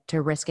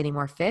to risk any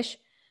more fish.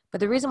 But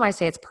the reason why I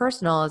say it's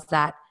personal is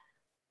that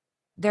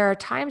there are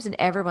times in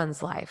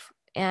everyone's life,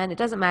 and it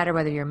doesn't matter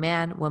whether you're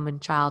man, woman,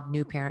 child,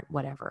 new parent,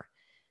 whatever,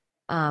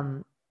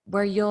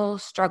 where you'll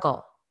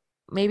struggle.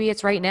 Maybe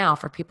it's right now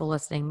for people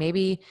listening.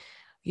 Maybe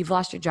you've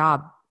lost your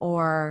job,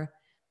 or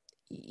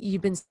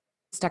you've been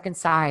stuck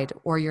inside,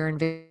 or you're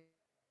in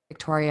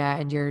Victoria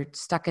and you're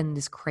stuck in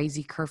this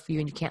crazy curfew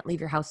and you can't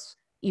leave your house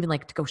even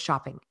like to go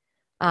shopping.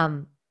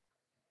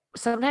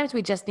 Sometimes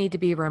we just need to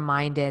be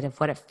reminded of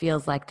what it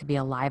feels like to be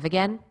alive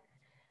again.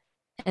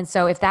 And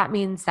so if that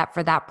means that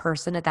for that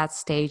person at that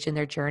stage in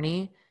their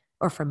journey,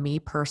 or for me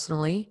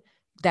personally,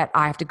 that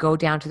I have to go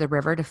down to the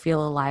river to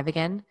feel alive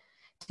again,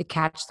 to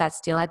catch that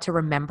steelhead, to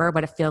remember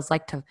what it feels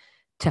like to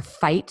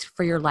fight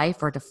for your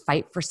life, or to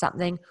fight for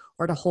something,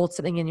 or to hold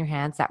something in your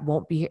hands that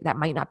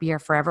might not be here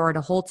forever, or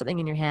to hold something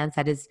in your hands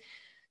that is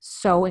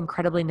so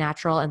incredibly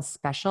natural and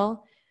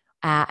special.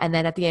 And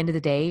then at the end of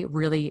the day,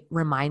 really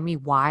remind me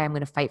why I'm going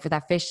to fight for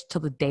that fish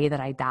till the day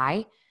that I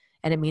die.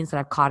 And it means that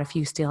I've caught a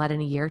few steelhead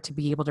in a year to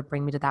be able to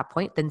bring me to that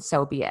point, then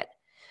so be it.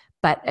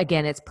 But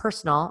again, it's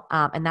personal.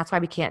 And that's why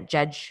we can't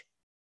judge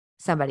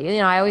somebody.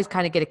 I always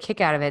kind of get a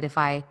kick out of it if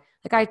I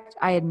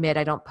admit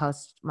I don't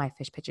post my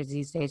fish pictures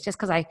these days just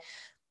because I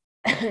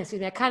just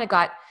kind of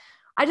got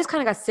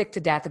sick to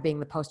death of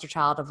being the poster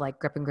child of like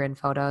grip and grin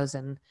photos.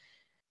 And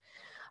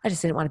I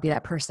just didn't want to be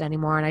that person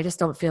anymore. And I just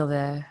don't feel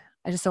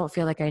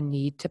like I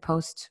need to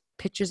post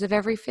pictures of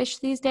every fish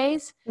these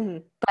days. Mm-hmm.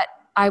 But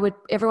I would,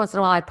 every once in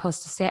a while, I'd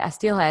post a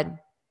steelhead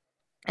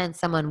and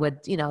someone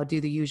would,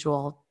 do the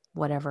usual,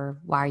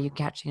 whatever, why are you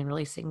catching and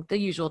releasing, the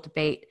usual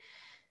debate.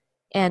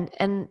 And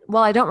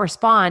while I don't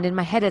respond, in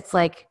my head, it's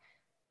like,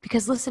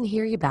 because listen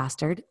here, you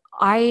bastard,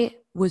 I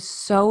was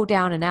so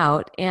down and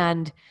out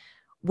and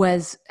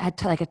had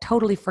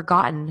totally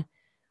forgotten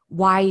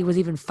why he was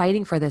even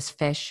fighting for this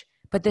fish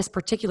But this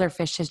particular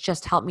fish has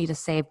just helped me to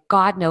save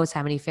God knows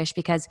how many fish,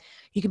 because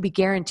you can be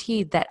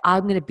guaranteed that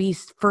I'm going to be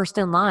first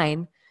in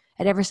line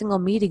at every single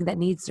meeting that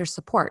needs their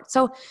support.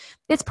 So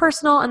it's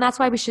personal, and that's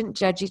why we shouldn't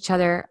judge each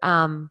other.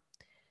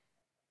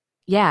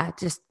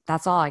 Just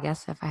that's all, I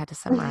guess, if I had to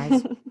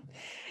summarize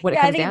what it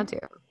comes down to.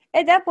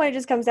 At that point, it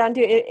just comes down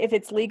to if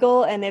it's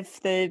legal and if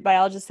the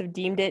biologists have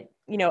deemed it,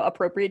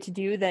 appropriate to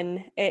do,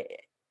 then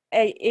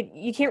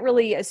you can't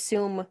really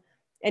assume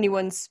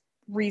anyone's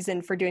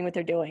reason for doing what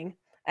they're doing.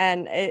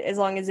 And as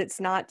long as it's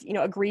not,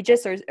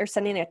 egregious or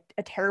sending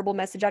a terrible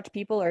message out to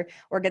people or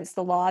against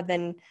the law,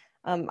 then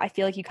I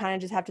feel like you kind of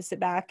just have to sit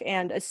back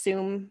and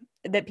assume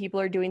that people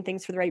are doing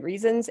things for the right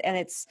reasons, and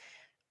it's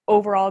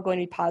overall going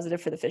to be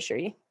positive for the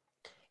fishery.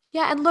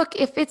 Yeah, and look,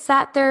 if it's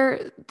that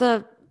they're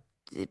the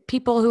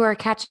people who are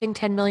catching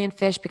 10 million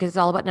fish, because it's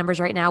all about numbers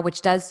right now,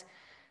 which does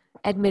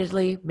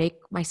admittedly make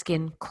my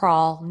skin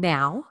crawl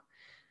now.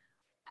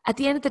 At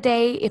the end of the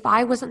day, if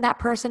I wasn't that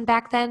person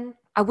back then,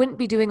 I wouldn't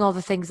be doing all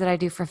the things that I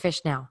do for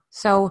fish now.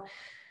 So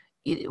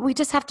we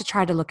just have to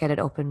try to look at it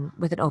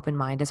with an open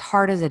mind, as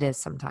hard as it is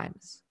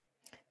sometimes.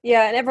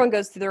 Yeah, and everyone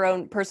goes through their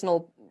own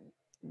personal,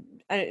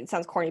 it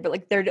sounds corny, but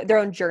like their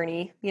own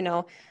journey,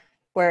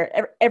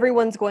 where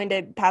everyone's going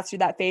to pass through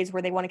that phase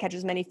where they want to catch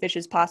as many fish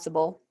as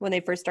possible when they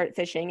first start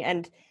fishing.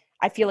 And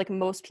I feel like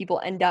most people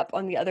end up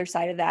on the other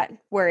side of that,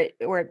 where it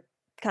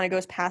kind of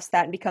goes past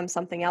that and becomes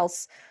something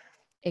else.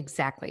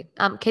 Exactly.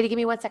 Katie, give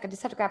me 1 second. I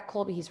just have to grab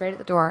Colby. He's right at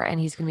the door and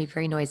he's going to be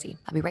very noisy.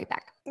 I'll be right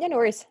back. Yeah, no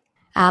worries.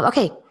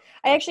 Okay.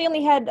 I actually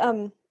only had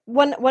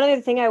one other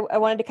thing I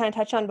wanted to kind of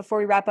touch on before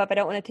we wrap up. I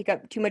don't want to take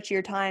up too much of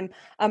your time.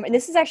 And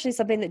this is actually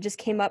something that just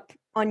came up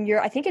on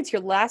I think it's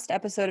your last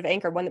episode of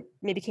Anchor, one that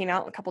maybe came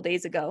out a couple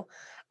days ago.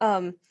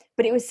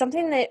 But it was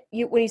something that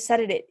when you said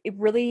it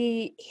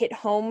really hit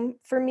home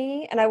for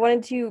me. And I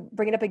wanted to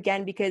bring it up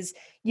again because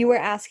you were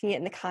asking it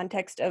in the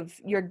context of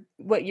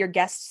what your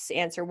guest's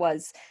answer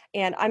was.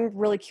 And I'm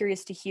really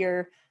curious to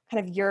hear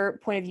kind of your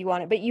point of view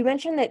on it. But you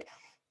mentioned that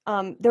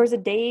there was a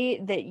day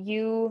that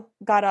you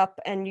got up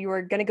and you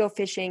were going to go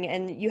fishing,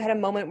 and you had a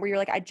moment where you're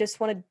like, I just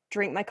want to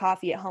drink my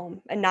coffee at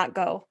home and not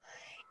go.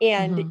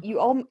 And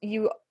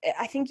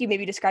I think you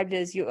maybe described it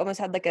as you almost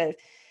had like a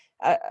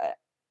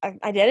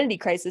identity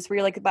crisis where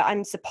you're like, but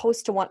I'm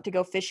supposed to want to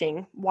go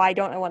fishing. Why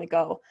don't I want to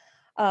go?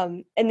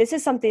 And this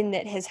is something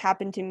that has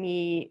happened to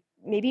me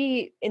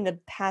maybe in the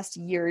past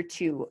year or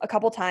two, a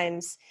couple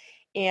times.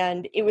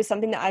 And it was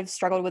something that I've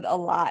struggled with a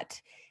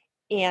lot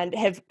and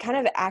have kind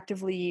of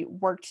actively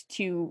worked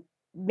to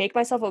make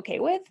myself okay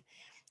with.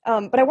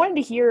 But I wanted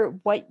to hear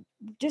what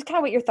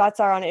your thoughts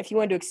are on it, if you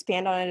wanted to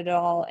expand on it at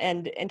all,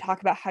 and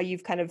talk about how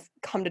you've kind of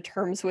come to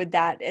terms with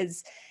that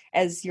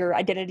as your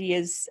identity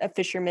as a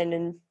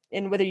fisherman,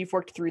 and whether you've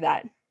worked through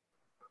that.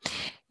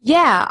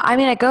 Yeah, I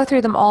mean, I go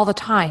through them all the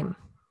time.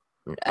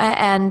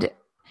 And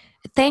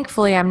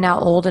thankfully, I'm now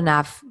old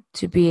enough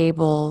to be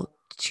able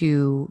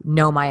to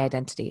know my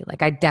identity.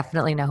 Like, I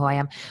definitely know who I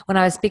am. When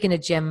I was speaking to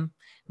Jim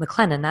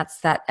McLennan,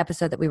 that's that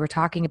episode that we were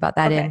talking about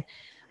that in.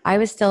 I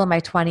was still in my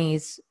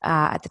 20s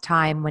at the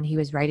time when he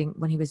was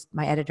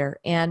my editor.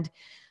 And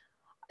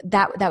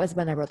that was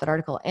when I wrote that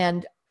article.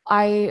 And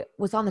I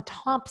was on the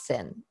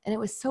Thompson, and it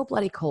was so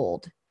bloody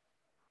cold.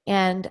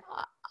 And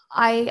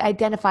I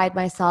identified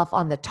myself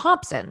on the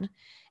Thompson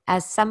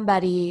as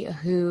somebody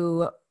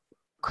who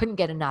couldn't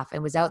get enough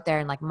and was out there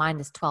in like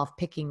 -12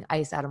 picking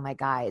ice out of my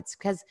guides,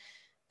 because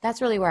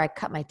that's really where I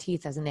cut my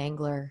teeth as an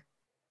angler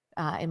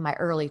in my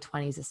early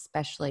 20s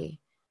especially.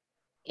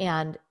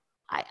 And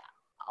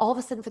all of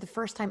a sudden, for the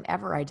first time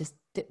ever, I just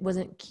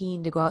wasn't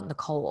keen to go out in the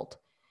cold.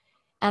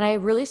 And I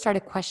really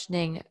started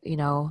questioning,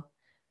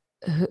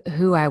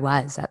 who I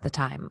was at the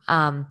time.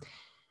 I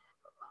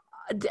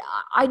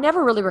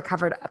never really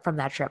recovered from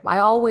that trip. I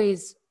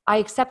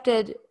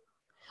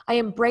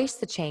embraced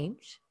the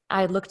change.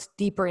 I looked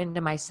deeper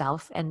into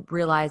myself and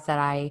realized that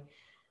I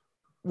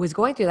was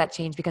going through that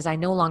change because I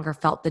no longer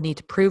felt the need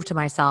to prove to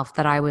myself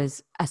that I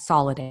was a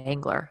solid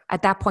angler.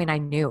 At that point, I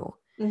knew.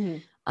 Mm-hmm.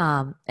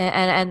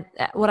 And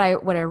what I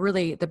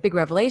really, the big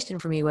revelation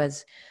for me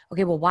was,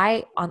 okay, well,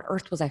 why on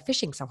earth was I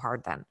fishing so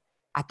hard then?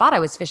 I thought I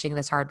was fishing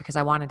this hard because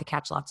I wanted to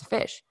catch lots of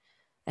fish,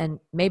 and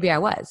maybe I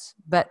was,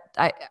 but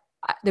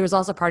there was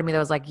also part of me that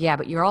was like, yeah,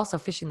 but you're also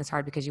fishing this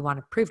hard because you want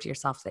to prove to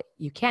yourself that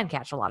you can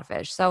catch a lot of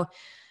fish. So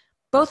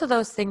both of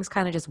those things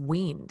kind of just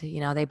weaned,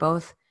 they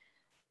both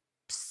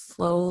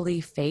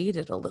slowly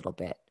faded a little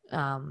bit,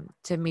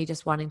 to me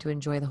just wanting to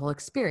enjoy the whole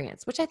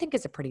experience, which I think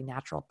is a pretty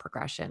natural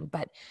progression,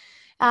 but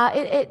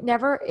it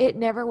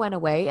never went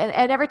away.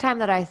 And every time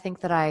that I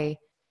think that I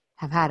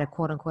have had a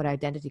quote unquote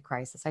identity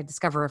crisis, I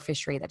discover a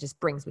fishery that just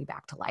brings me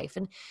back to life.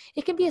 And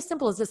it can be as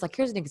simple as this. Like,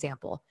 here's an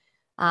example.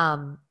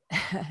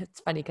 It's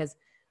funny because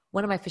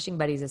one of my fishing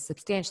buddies is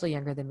substantially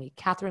younger than me.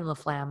 Catherine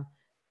LaFlamme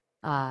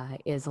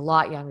is a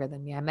lot younger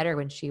than me. I met her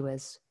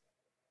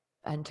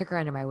and took her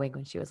under my wing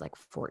when she was like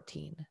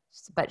 14,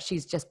 but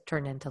she's just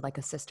turned into like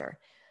a sister.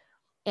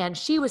 And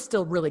she was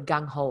still really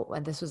gung-ho.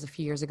 And this was a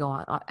few years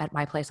ago at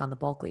my place on the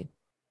Bulkley.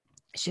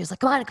 She was like,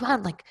 come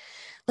on, like,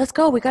 let's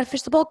go. We got to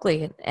fish the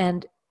Bulkley.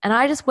 And And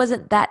I just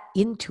wasn't that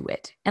into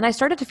it. And I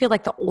started to feel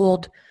like the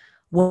old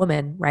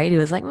woman, right? Who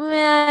was like,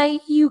 meh,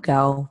 you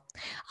go.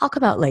 I'll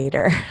come out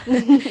later.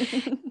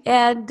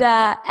 And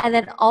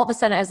then all of a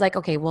sudden I was like,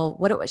 okay, well,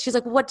 she's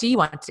like, what do you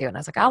want to do? And I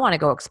was like, I want to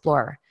go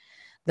explore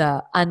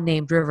the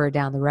unnamed river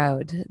down the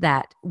road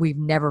that we've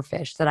never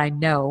fished, that I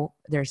know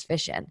there's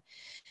fish in.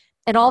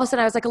 And all of a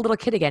sudden I was like a little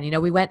kid again. You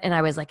know, we went and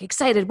I was like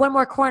excited, one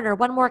more corner,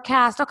 one more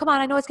cast. Oh, come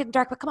on. I know it's getting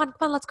dark, but come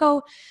on, let's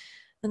go.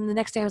 And the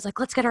next day I was like,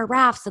 let's get our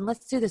rafts and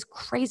let's do this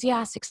crazy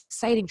ass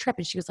exciting trip.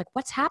 And she was like,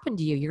 what's happened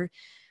to you? You're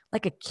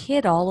like a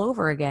kid all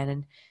over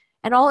again.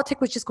 And all it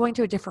took was just going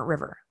to a different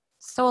river.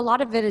 So a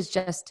lot of it is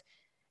just,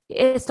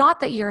 it's not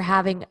that you're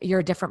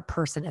a different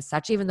person as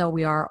such, even though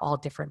we are all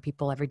different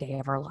people every day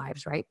of our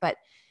lives, right? But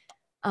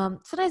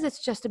sometimes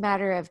it's just a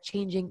matter of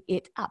changing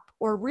it up,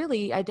 or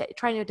really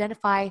trying to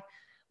identify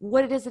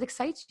what it is that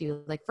excites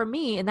you. Like for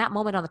me, in that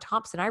moment on the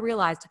Thompson, I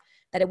realized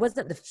that it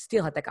wasn't the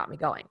steelhead that got me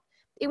going.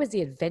 It was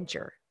the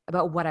adventure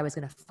about what I was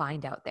going to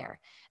find out there.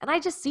 And I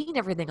just seen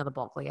everything on the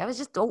Bulkley. I was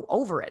just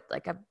over it.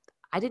 Like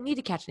I didn't need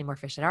to catch any more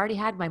fish. I already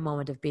had my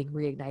moment of being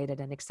reignited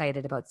and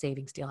excited about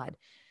saving steelhead.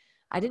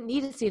 I didn't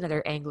need to see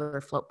another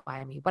angler float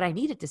by me. What I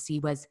needed to see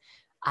was,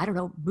 I don't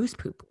know, moose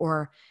poop,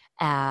 or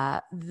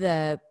I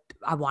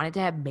wanted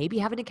to maybe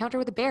have an encounter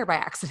with a bear by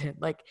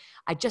accident. Like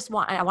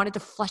I wanted to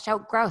flush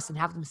out grouse and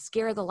have them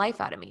scare the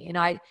life out of me. And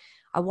I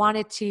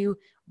wanted to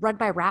run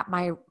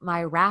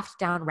my raft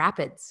down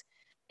rapids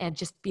and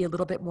just be a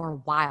little bit more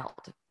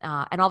wild.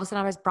 And all of a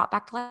sudden I was brought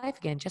back to life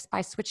again just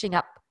by switching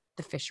up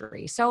the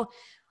fishery. So,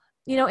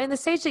 you know, in the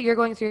stage that you're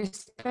going through,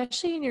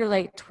 especially in your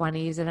late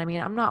 20s, and I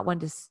mean, I'm not one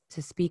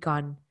to speak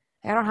on,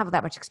 I don't have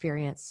that much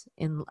experience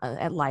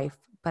at life,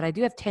 but I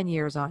do have 10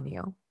 years on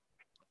you.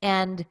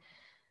 And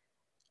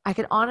I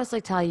can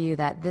honestly tell you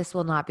that this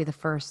will not be the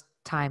first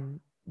time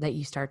that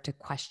you start to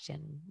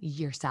question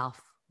yourself,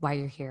 why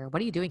you're here.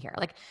 What are you doing here?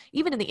 Like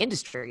even in the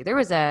industry, there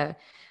was a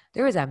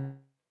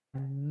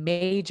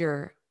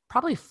major,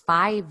 probably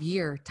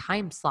 5-year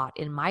time slot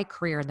in my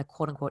career in the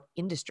quote unquote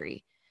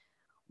industry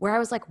where I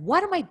was like,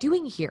 what am I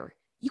doing here?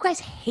 You guys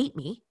hate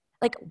me.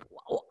 Like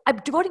I'm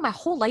devoting my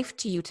whole life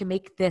to you to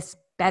make this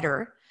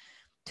better,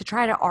 to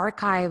try to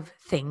archive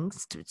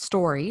things,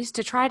 stories,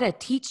 to try to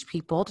teach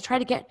people, to try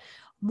to get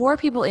more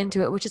people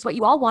into it, which is what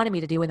you all wanted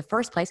me to do in the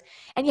first place.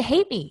 And you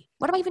hate me.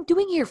 What am I even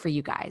doing here for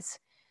you guys?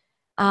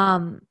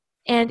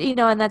 And, you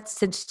know, and that's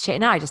since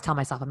now I just tell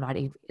myself I'm not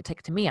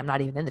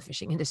even in the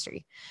fishing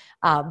industry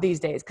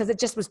these days, because it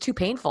just was too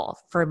painful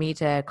for me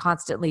to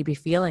constantly be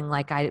feeling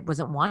like I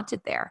wasn't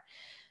wanted there.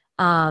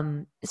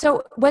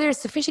 So whether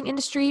it's the fishing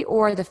industry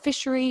or the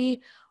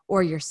fishery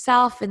or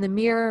yourself in the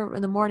mirror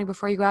in the morning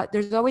before you go out,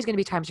 there's always going to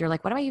be times you're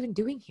like, what am I even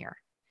doing here?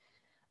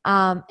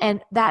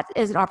 And that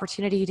is an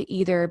opportunity to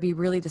either be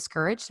really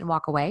discouraged and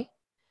walk away,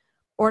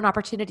 or an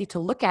opportunity to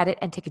look at it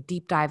and take a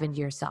deep dive into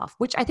yourself,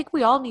 which I think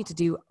we all need to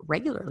do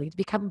regularly to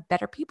become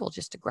better people,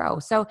 just to grow.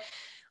 So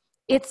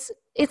it's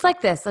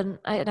like this. And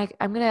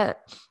I'm going to,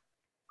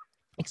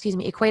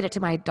 equate it to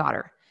my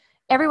daughter.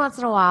 Every once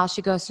in a while,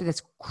 she goes through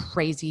this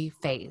crazy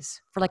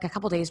phase for like a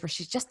couple of days where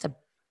she's just a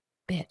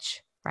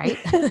bitch, right?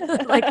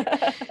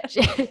 Like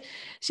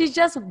she's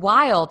just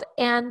wild.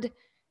 And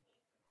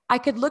I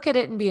could look at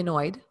it and be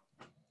annoyed,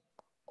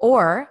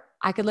 or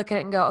I could look at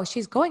it and go, oh,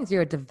 she's going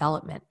through a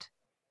development.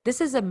 This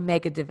is a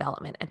mega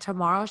development, and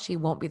tomorrow she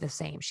won't be the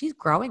same. She's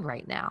growing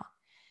right now.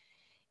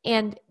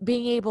 And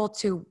being able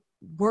to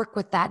work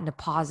with that in a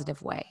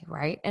positive way,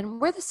 right?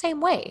 And we're the same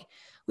way.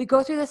 We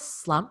go through this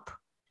slump,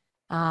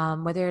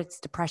 whether it's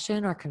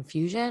depression or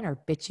confusion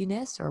or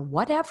bitchiness or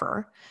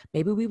whatever.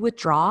 Maybe we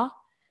withdraw.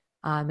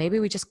 Maybe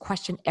we just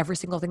question every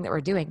single thing that we're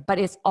doing, but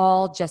it's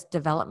all just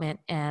development,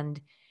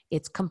 and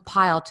it's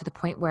compiled to the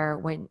point where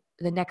when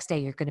the next day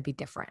you're going to be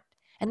different.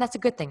 And that's a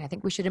good thing. I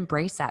think we should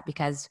embrace that,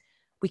 because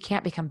we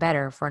can't become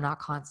better if we're not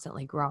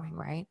constantly growing,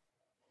 right?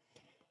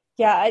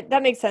 Yeah,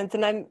 that makes sense.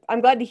 And I'm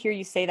glad to hear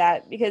you say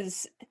that,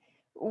 because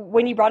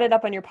when you brought it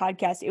up on your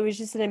podcast, it was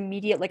just an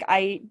immediate, like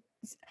I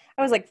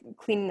was like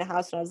cleaning the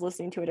house and I was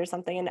listening to it or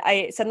something. And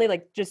I suddenly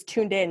like just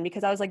tuned in,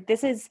 because I was like,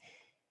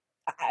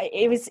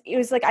 it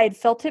was like I had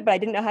felt it, but I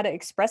didn't know how to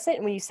express it.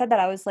 And when you said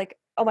that, I was like,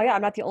 oh my God,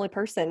 I'm not the only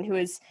person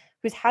who's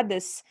had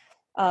this,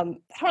 I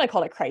don't want to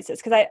call it a crisis,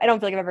 because I don't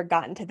feel like I've ever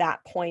gotten to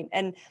that point.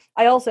 And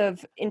I also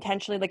have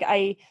intentionally, like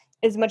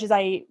as much as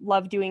I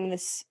love doing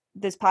this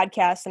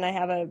podcast, and I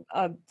have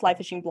a fly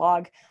fishing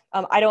blog,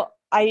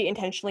 I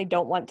intentionally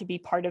don't want to be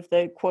part of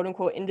the quote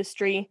unquote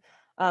industry.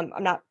 I'm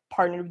not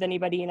partnered with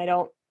anybody, and I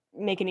don't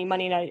make any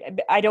money,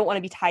 and I don't want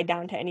to be tied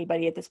down to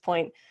anybody at this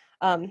point.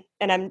 And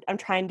I'm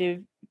trying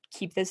to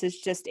keep this as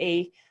just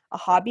a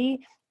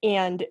hobby.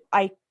 And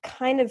I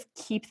kind of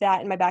keep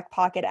that in my back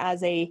pocket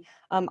as I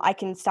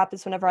can stop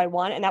this whenever I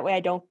want. And that way I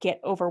don't get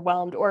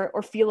overwhelmed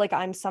or feel like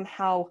I'm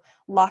somehow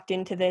locked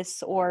into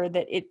this, or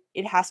that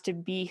it has to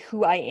be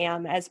who I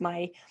am as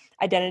my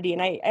identity.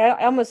 And I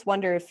almost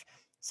wonder if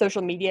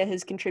social media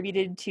has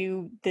contributed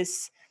to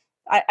this.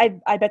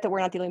 I bet that we're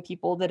not the only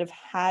people that have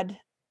had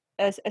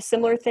a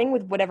similar thing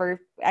with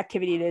whatever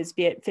activity it is,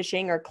 be it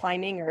fishing or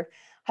climbing or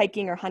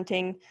hiking or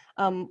hunting,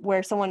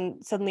 where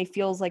someone suddenly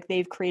feels like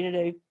they've created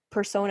a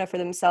persona for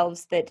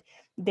themselves that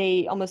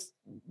they almost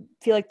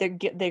feel like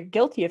they're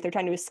guilty if they're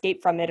trying to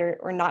escape from it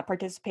or not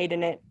participate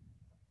in it.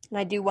 And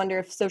I do wonder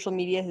if social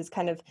media has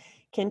kind of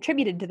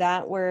contributed to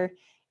that, where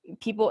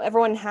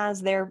everyone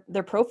has their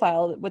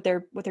profile, what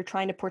they're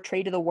trying to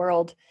portray to the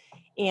world.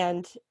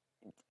 And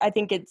I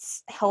think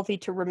it's healthy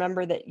to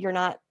remember that you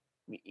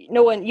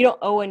don't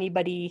owe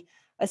anybody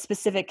a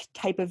specific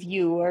type of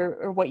you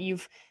or what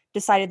you've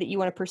decided that you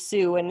want to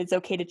pursue, and it's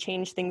okay to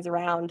change things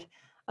around.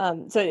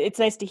 So it's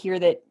nice to hear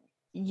that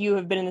you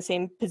have been in the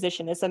same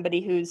position as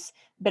somebody who's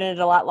been in it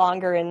a lot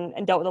longer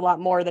and dealt with a lot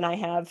more than I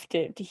have,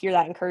 to hear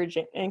that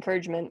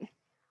encouragement.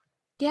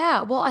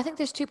 Yeah. Well, I think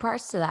there's two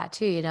parts to that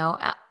too.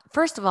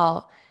 First of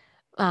all,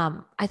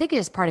 I think it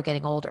is part of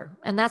getting older.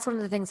 And that's one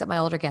of the things that my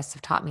older guests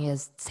have taught me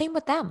is same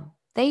with them.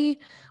 They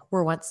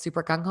were once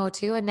super gung-ho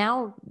too. And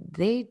now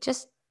they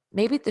just,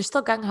 maybe they're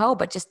still gung-ho,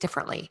 but just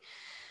differently.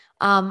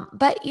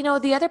 But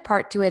the other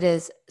part to it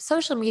is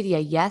social media.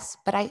 Yes.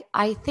 But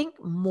I think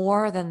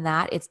more than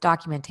that, it's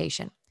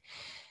documentation.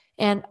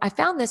 And I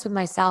found this with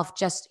myself,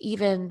 just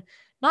even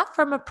not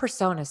from a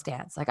persona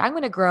stance. Like I'm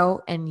going to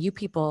grow and you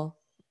people,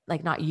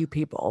 like not you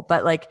people,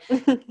 but like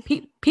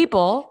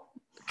people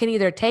can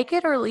either take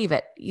it or leave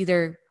it.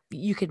 Either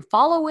you can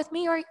follow with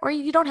me or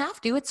you don't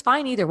have to. It's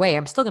fine either way.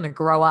 I'm still going to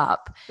grow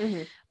up.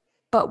 Mm-hmm.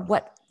 But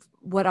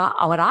what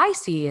I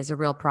see as a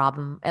real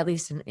problem, at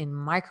least in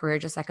my career,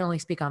 just I can only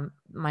speak on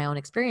my own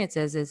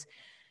experiences, is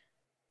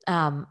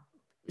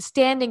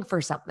standing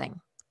for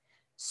something.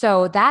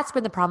 So that's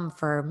been the problem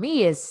for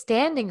me, is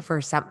standing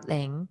for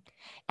something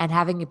and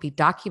having it be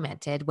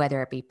documented,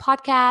 whether it be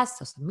podcasts,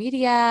 social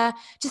media,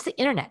 just the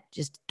internet,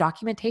 just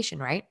documentation,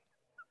 right?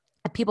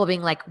 And people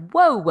being like,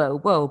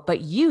 whoa,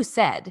 but you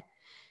said,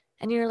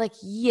 and you're like,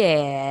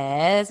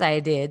 yes,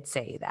 I did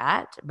say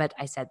that, but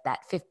I said that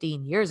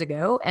 15 years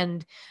ago,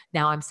 and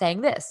now I'm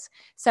saying this.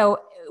 So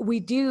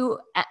we do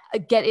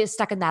get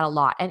stuck in that a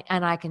lot.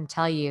 And I can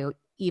tell you,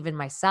 even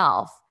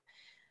myself,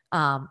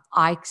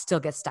 I still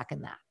get stuck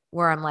in that,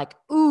 where I'm like,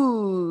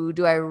 ooh,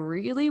 do I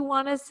really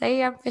want to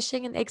say I'm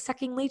fishing an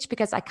egg-sucking leech?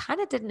 Because I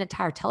kind of did an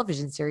entire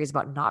television series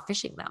about not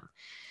fishing them.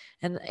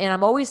 And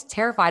I'm always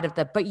terrified of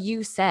but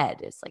you said,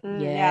 it's like,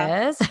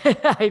 yes,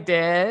 yeah. I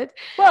did.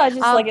 Well, it's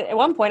just like at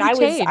one point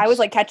I was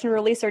like catch and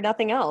release or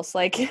nothing else.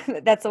 Like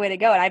that's the way to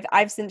go. And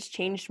I've since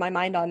changed my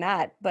mind on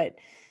that. But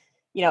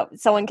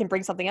someone can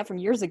bring something up from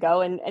years ago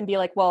and be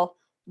like, well,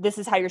 this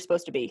is how you're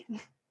supposed to be.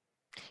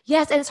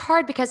 Yes. And it's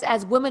hard because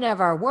as women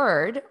of our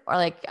word, or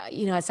like,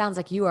 it sounds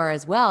like you are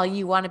as well,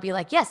 you want to be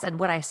like, yes. And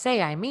what I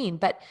say, I mean,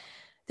 but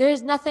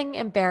there's nothing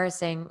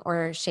embarrassing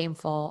or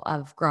shameful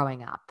of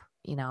growing up.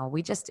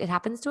 It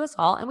happens to us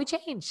all and we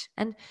change,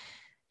 and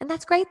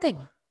that's a great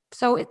thing.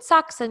 So it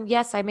sucks. And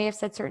yes, I may have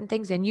said certain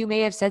things and you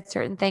may have said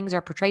certain things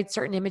or portrayed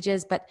certain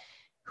images, but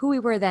who we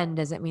were then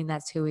doesn't mean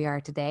that's who we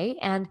are today.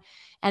 And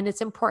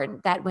it's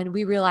important that when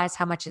we realize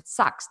how much it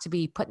sucks to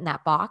be put in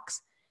that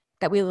box,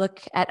 that we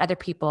look at other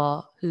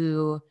people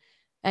who,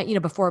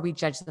 before we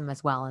judge them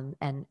as well,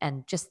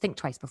 and just think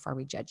twice before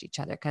we judge each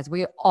other, because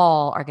we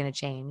all are going to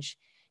change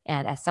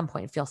and at some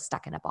point feel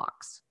stuck in a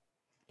box.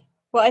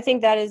 Well, I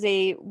think that is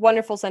a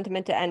wonderful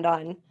sentiment to end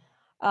on.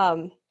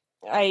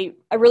 I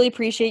really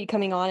appreciate you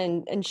coming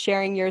on and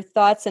sharing your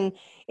thoughts and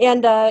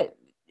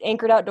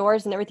Anchored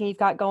Outdoors and everything you've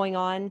got going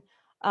on.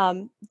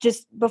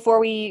 Just before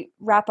we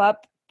wrap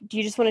up, do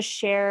you just want to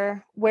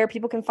share where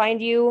people can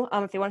find you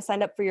if they want to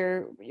sign up for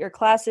your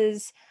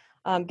classes,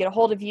 get a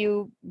hold of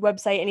you,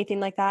 website, anything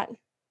like that?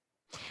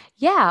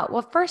 Yeah.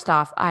 Well, first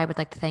off, I would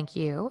like to thank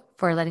you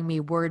for letting me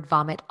word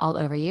vomit all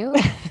over you.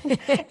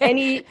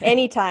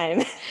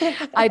 Anytime.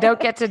 I don't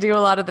get to do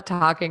a lot of the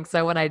talking.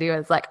 So when I do,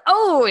 it's like,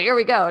 oh, here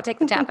we go. Take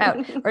the tap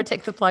out or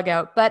take the plug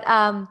out. But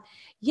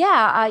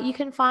you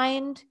can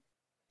find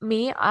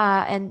me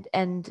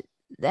and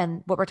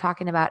what we're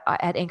talking about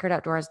at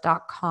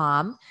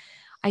anchoredoutdoors.com.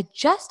 I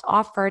just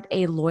offered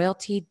a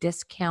loyalty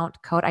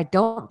discount code. I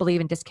don't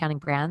believe in discounting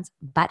brands,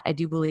 but I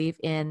do believe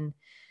in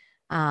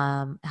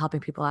helping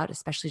people out,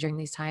 especially during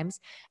these times.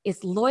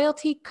 It's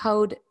loyalty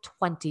code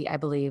 20, I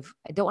believe.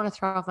 I don't want to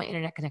throw off my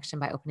internet connection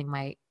by opening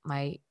my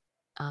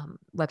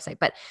website,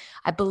 but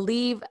I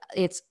believe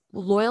it's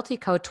loyalty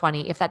code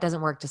 20. If that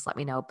doesn't work, just let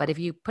me know. But if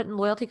you put in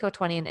loyalty code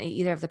 20 in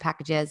either of the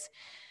packages,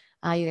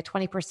 you get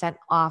 20%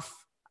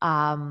 off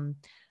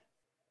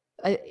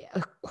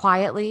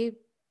quietly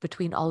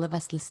between all of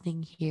us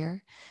listening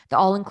here. The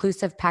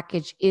all-inclusive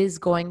package is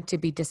going to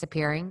be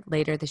disappearing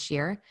later this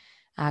year,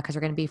 because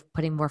we're going to be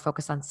putting more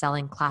focus on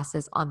selling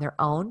classes on their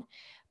own.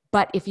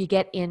 But if you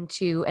get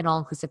into an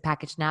all-inclusive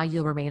package now,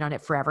 you'll remain on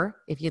it forever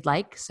if you'd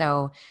like.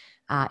 So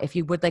if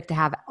you would like to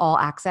have all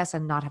access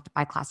and not have to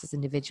buy classes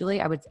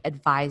individually, I would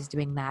advise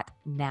doing that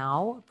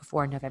now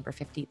before November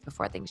 15th,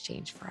 before things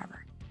change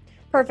forever.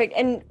 Perfect.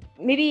 And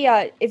maybe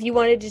if you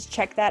want to just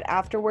check that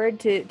afterward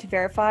to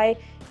verify,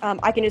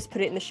 I can just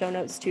put it in the show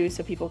notes too,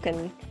 so people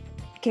can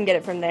get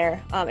it from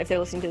there if they're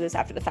listening to this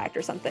after the fact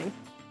or something.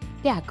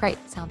 Yeah, great.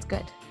 Sounds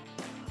good.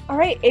 All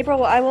right, April,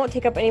 well, I won't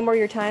take up any more of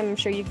your time. I'm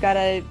sure you've got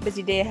a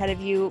busy day ahead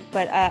of you,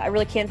 but I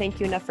really can't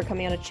thank you enough for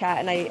coming on a chat,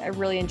 and I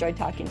really enjoyed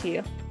talking to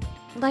you.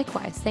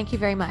 Likewise. Thank you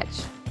very much.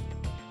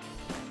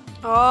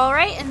 All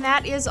right, and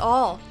that is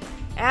all.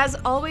 As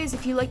always,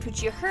 if you liked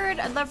what you heard,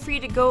 I'd love for you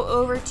to go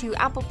over to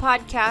Apple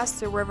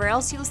Podcasts or wherever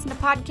else you listen to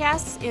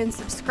podcasts and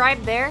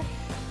subscribe there.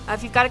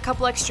 If you've got a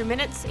couple extra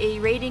minutes, a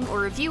rating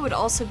or review would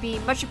also be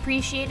much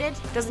appreciated.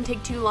 It doesn't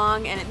take too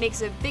long, and it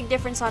makes a big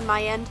difference on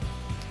my end.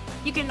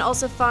 You can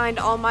also find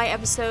all my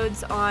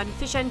episodes on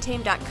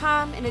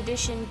fishuntame.com in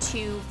addition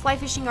to fly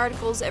fishing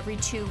articles every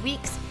 2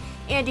 weeks.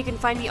 And you can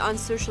find me on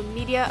social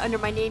media under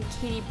my name,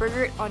 Katie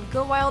Bergert, on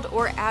Go Wild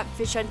or at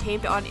Fish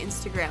Untamed on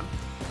Instagram.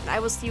 And I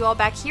will see you all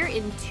back here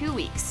in 2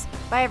 weeks.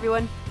 Bye,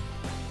 everyone.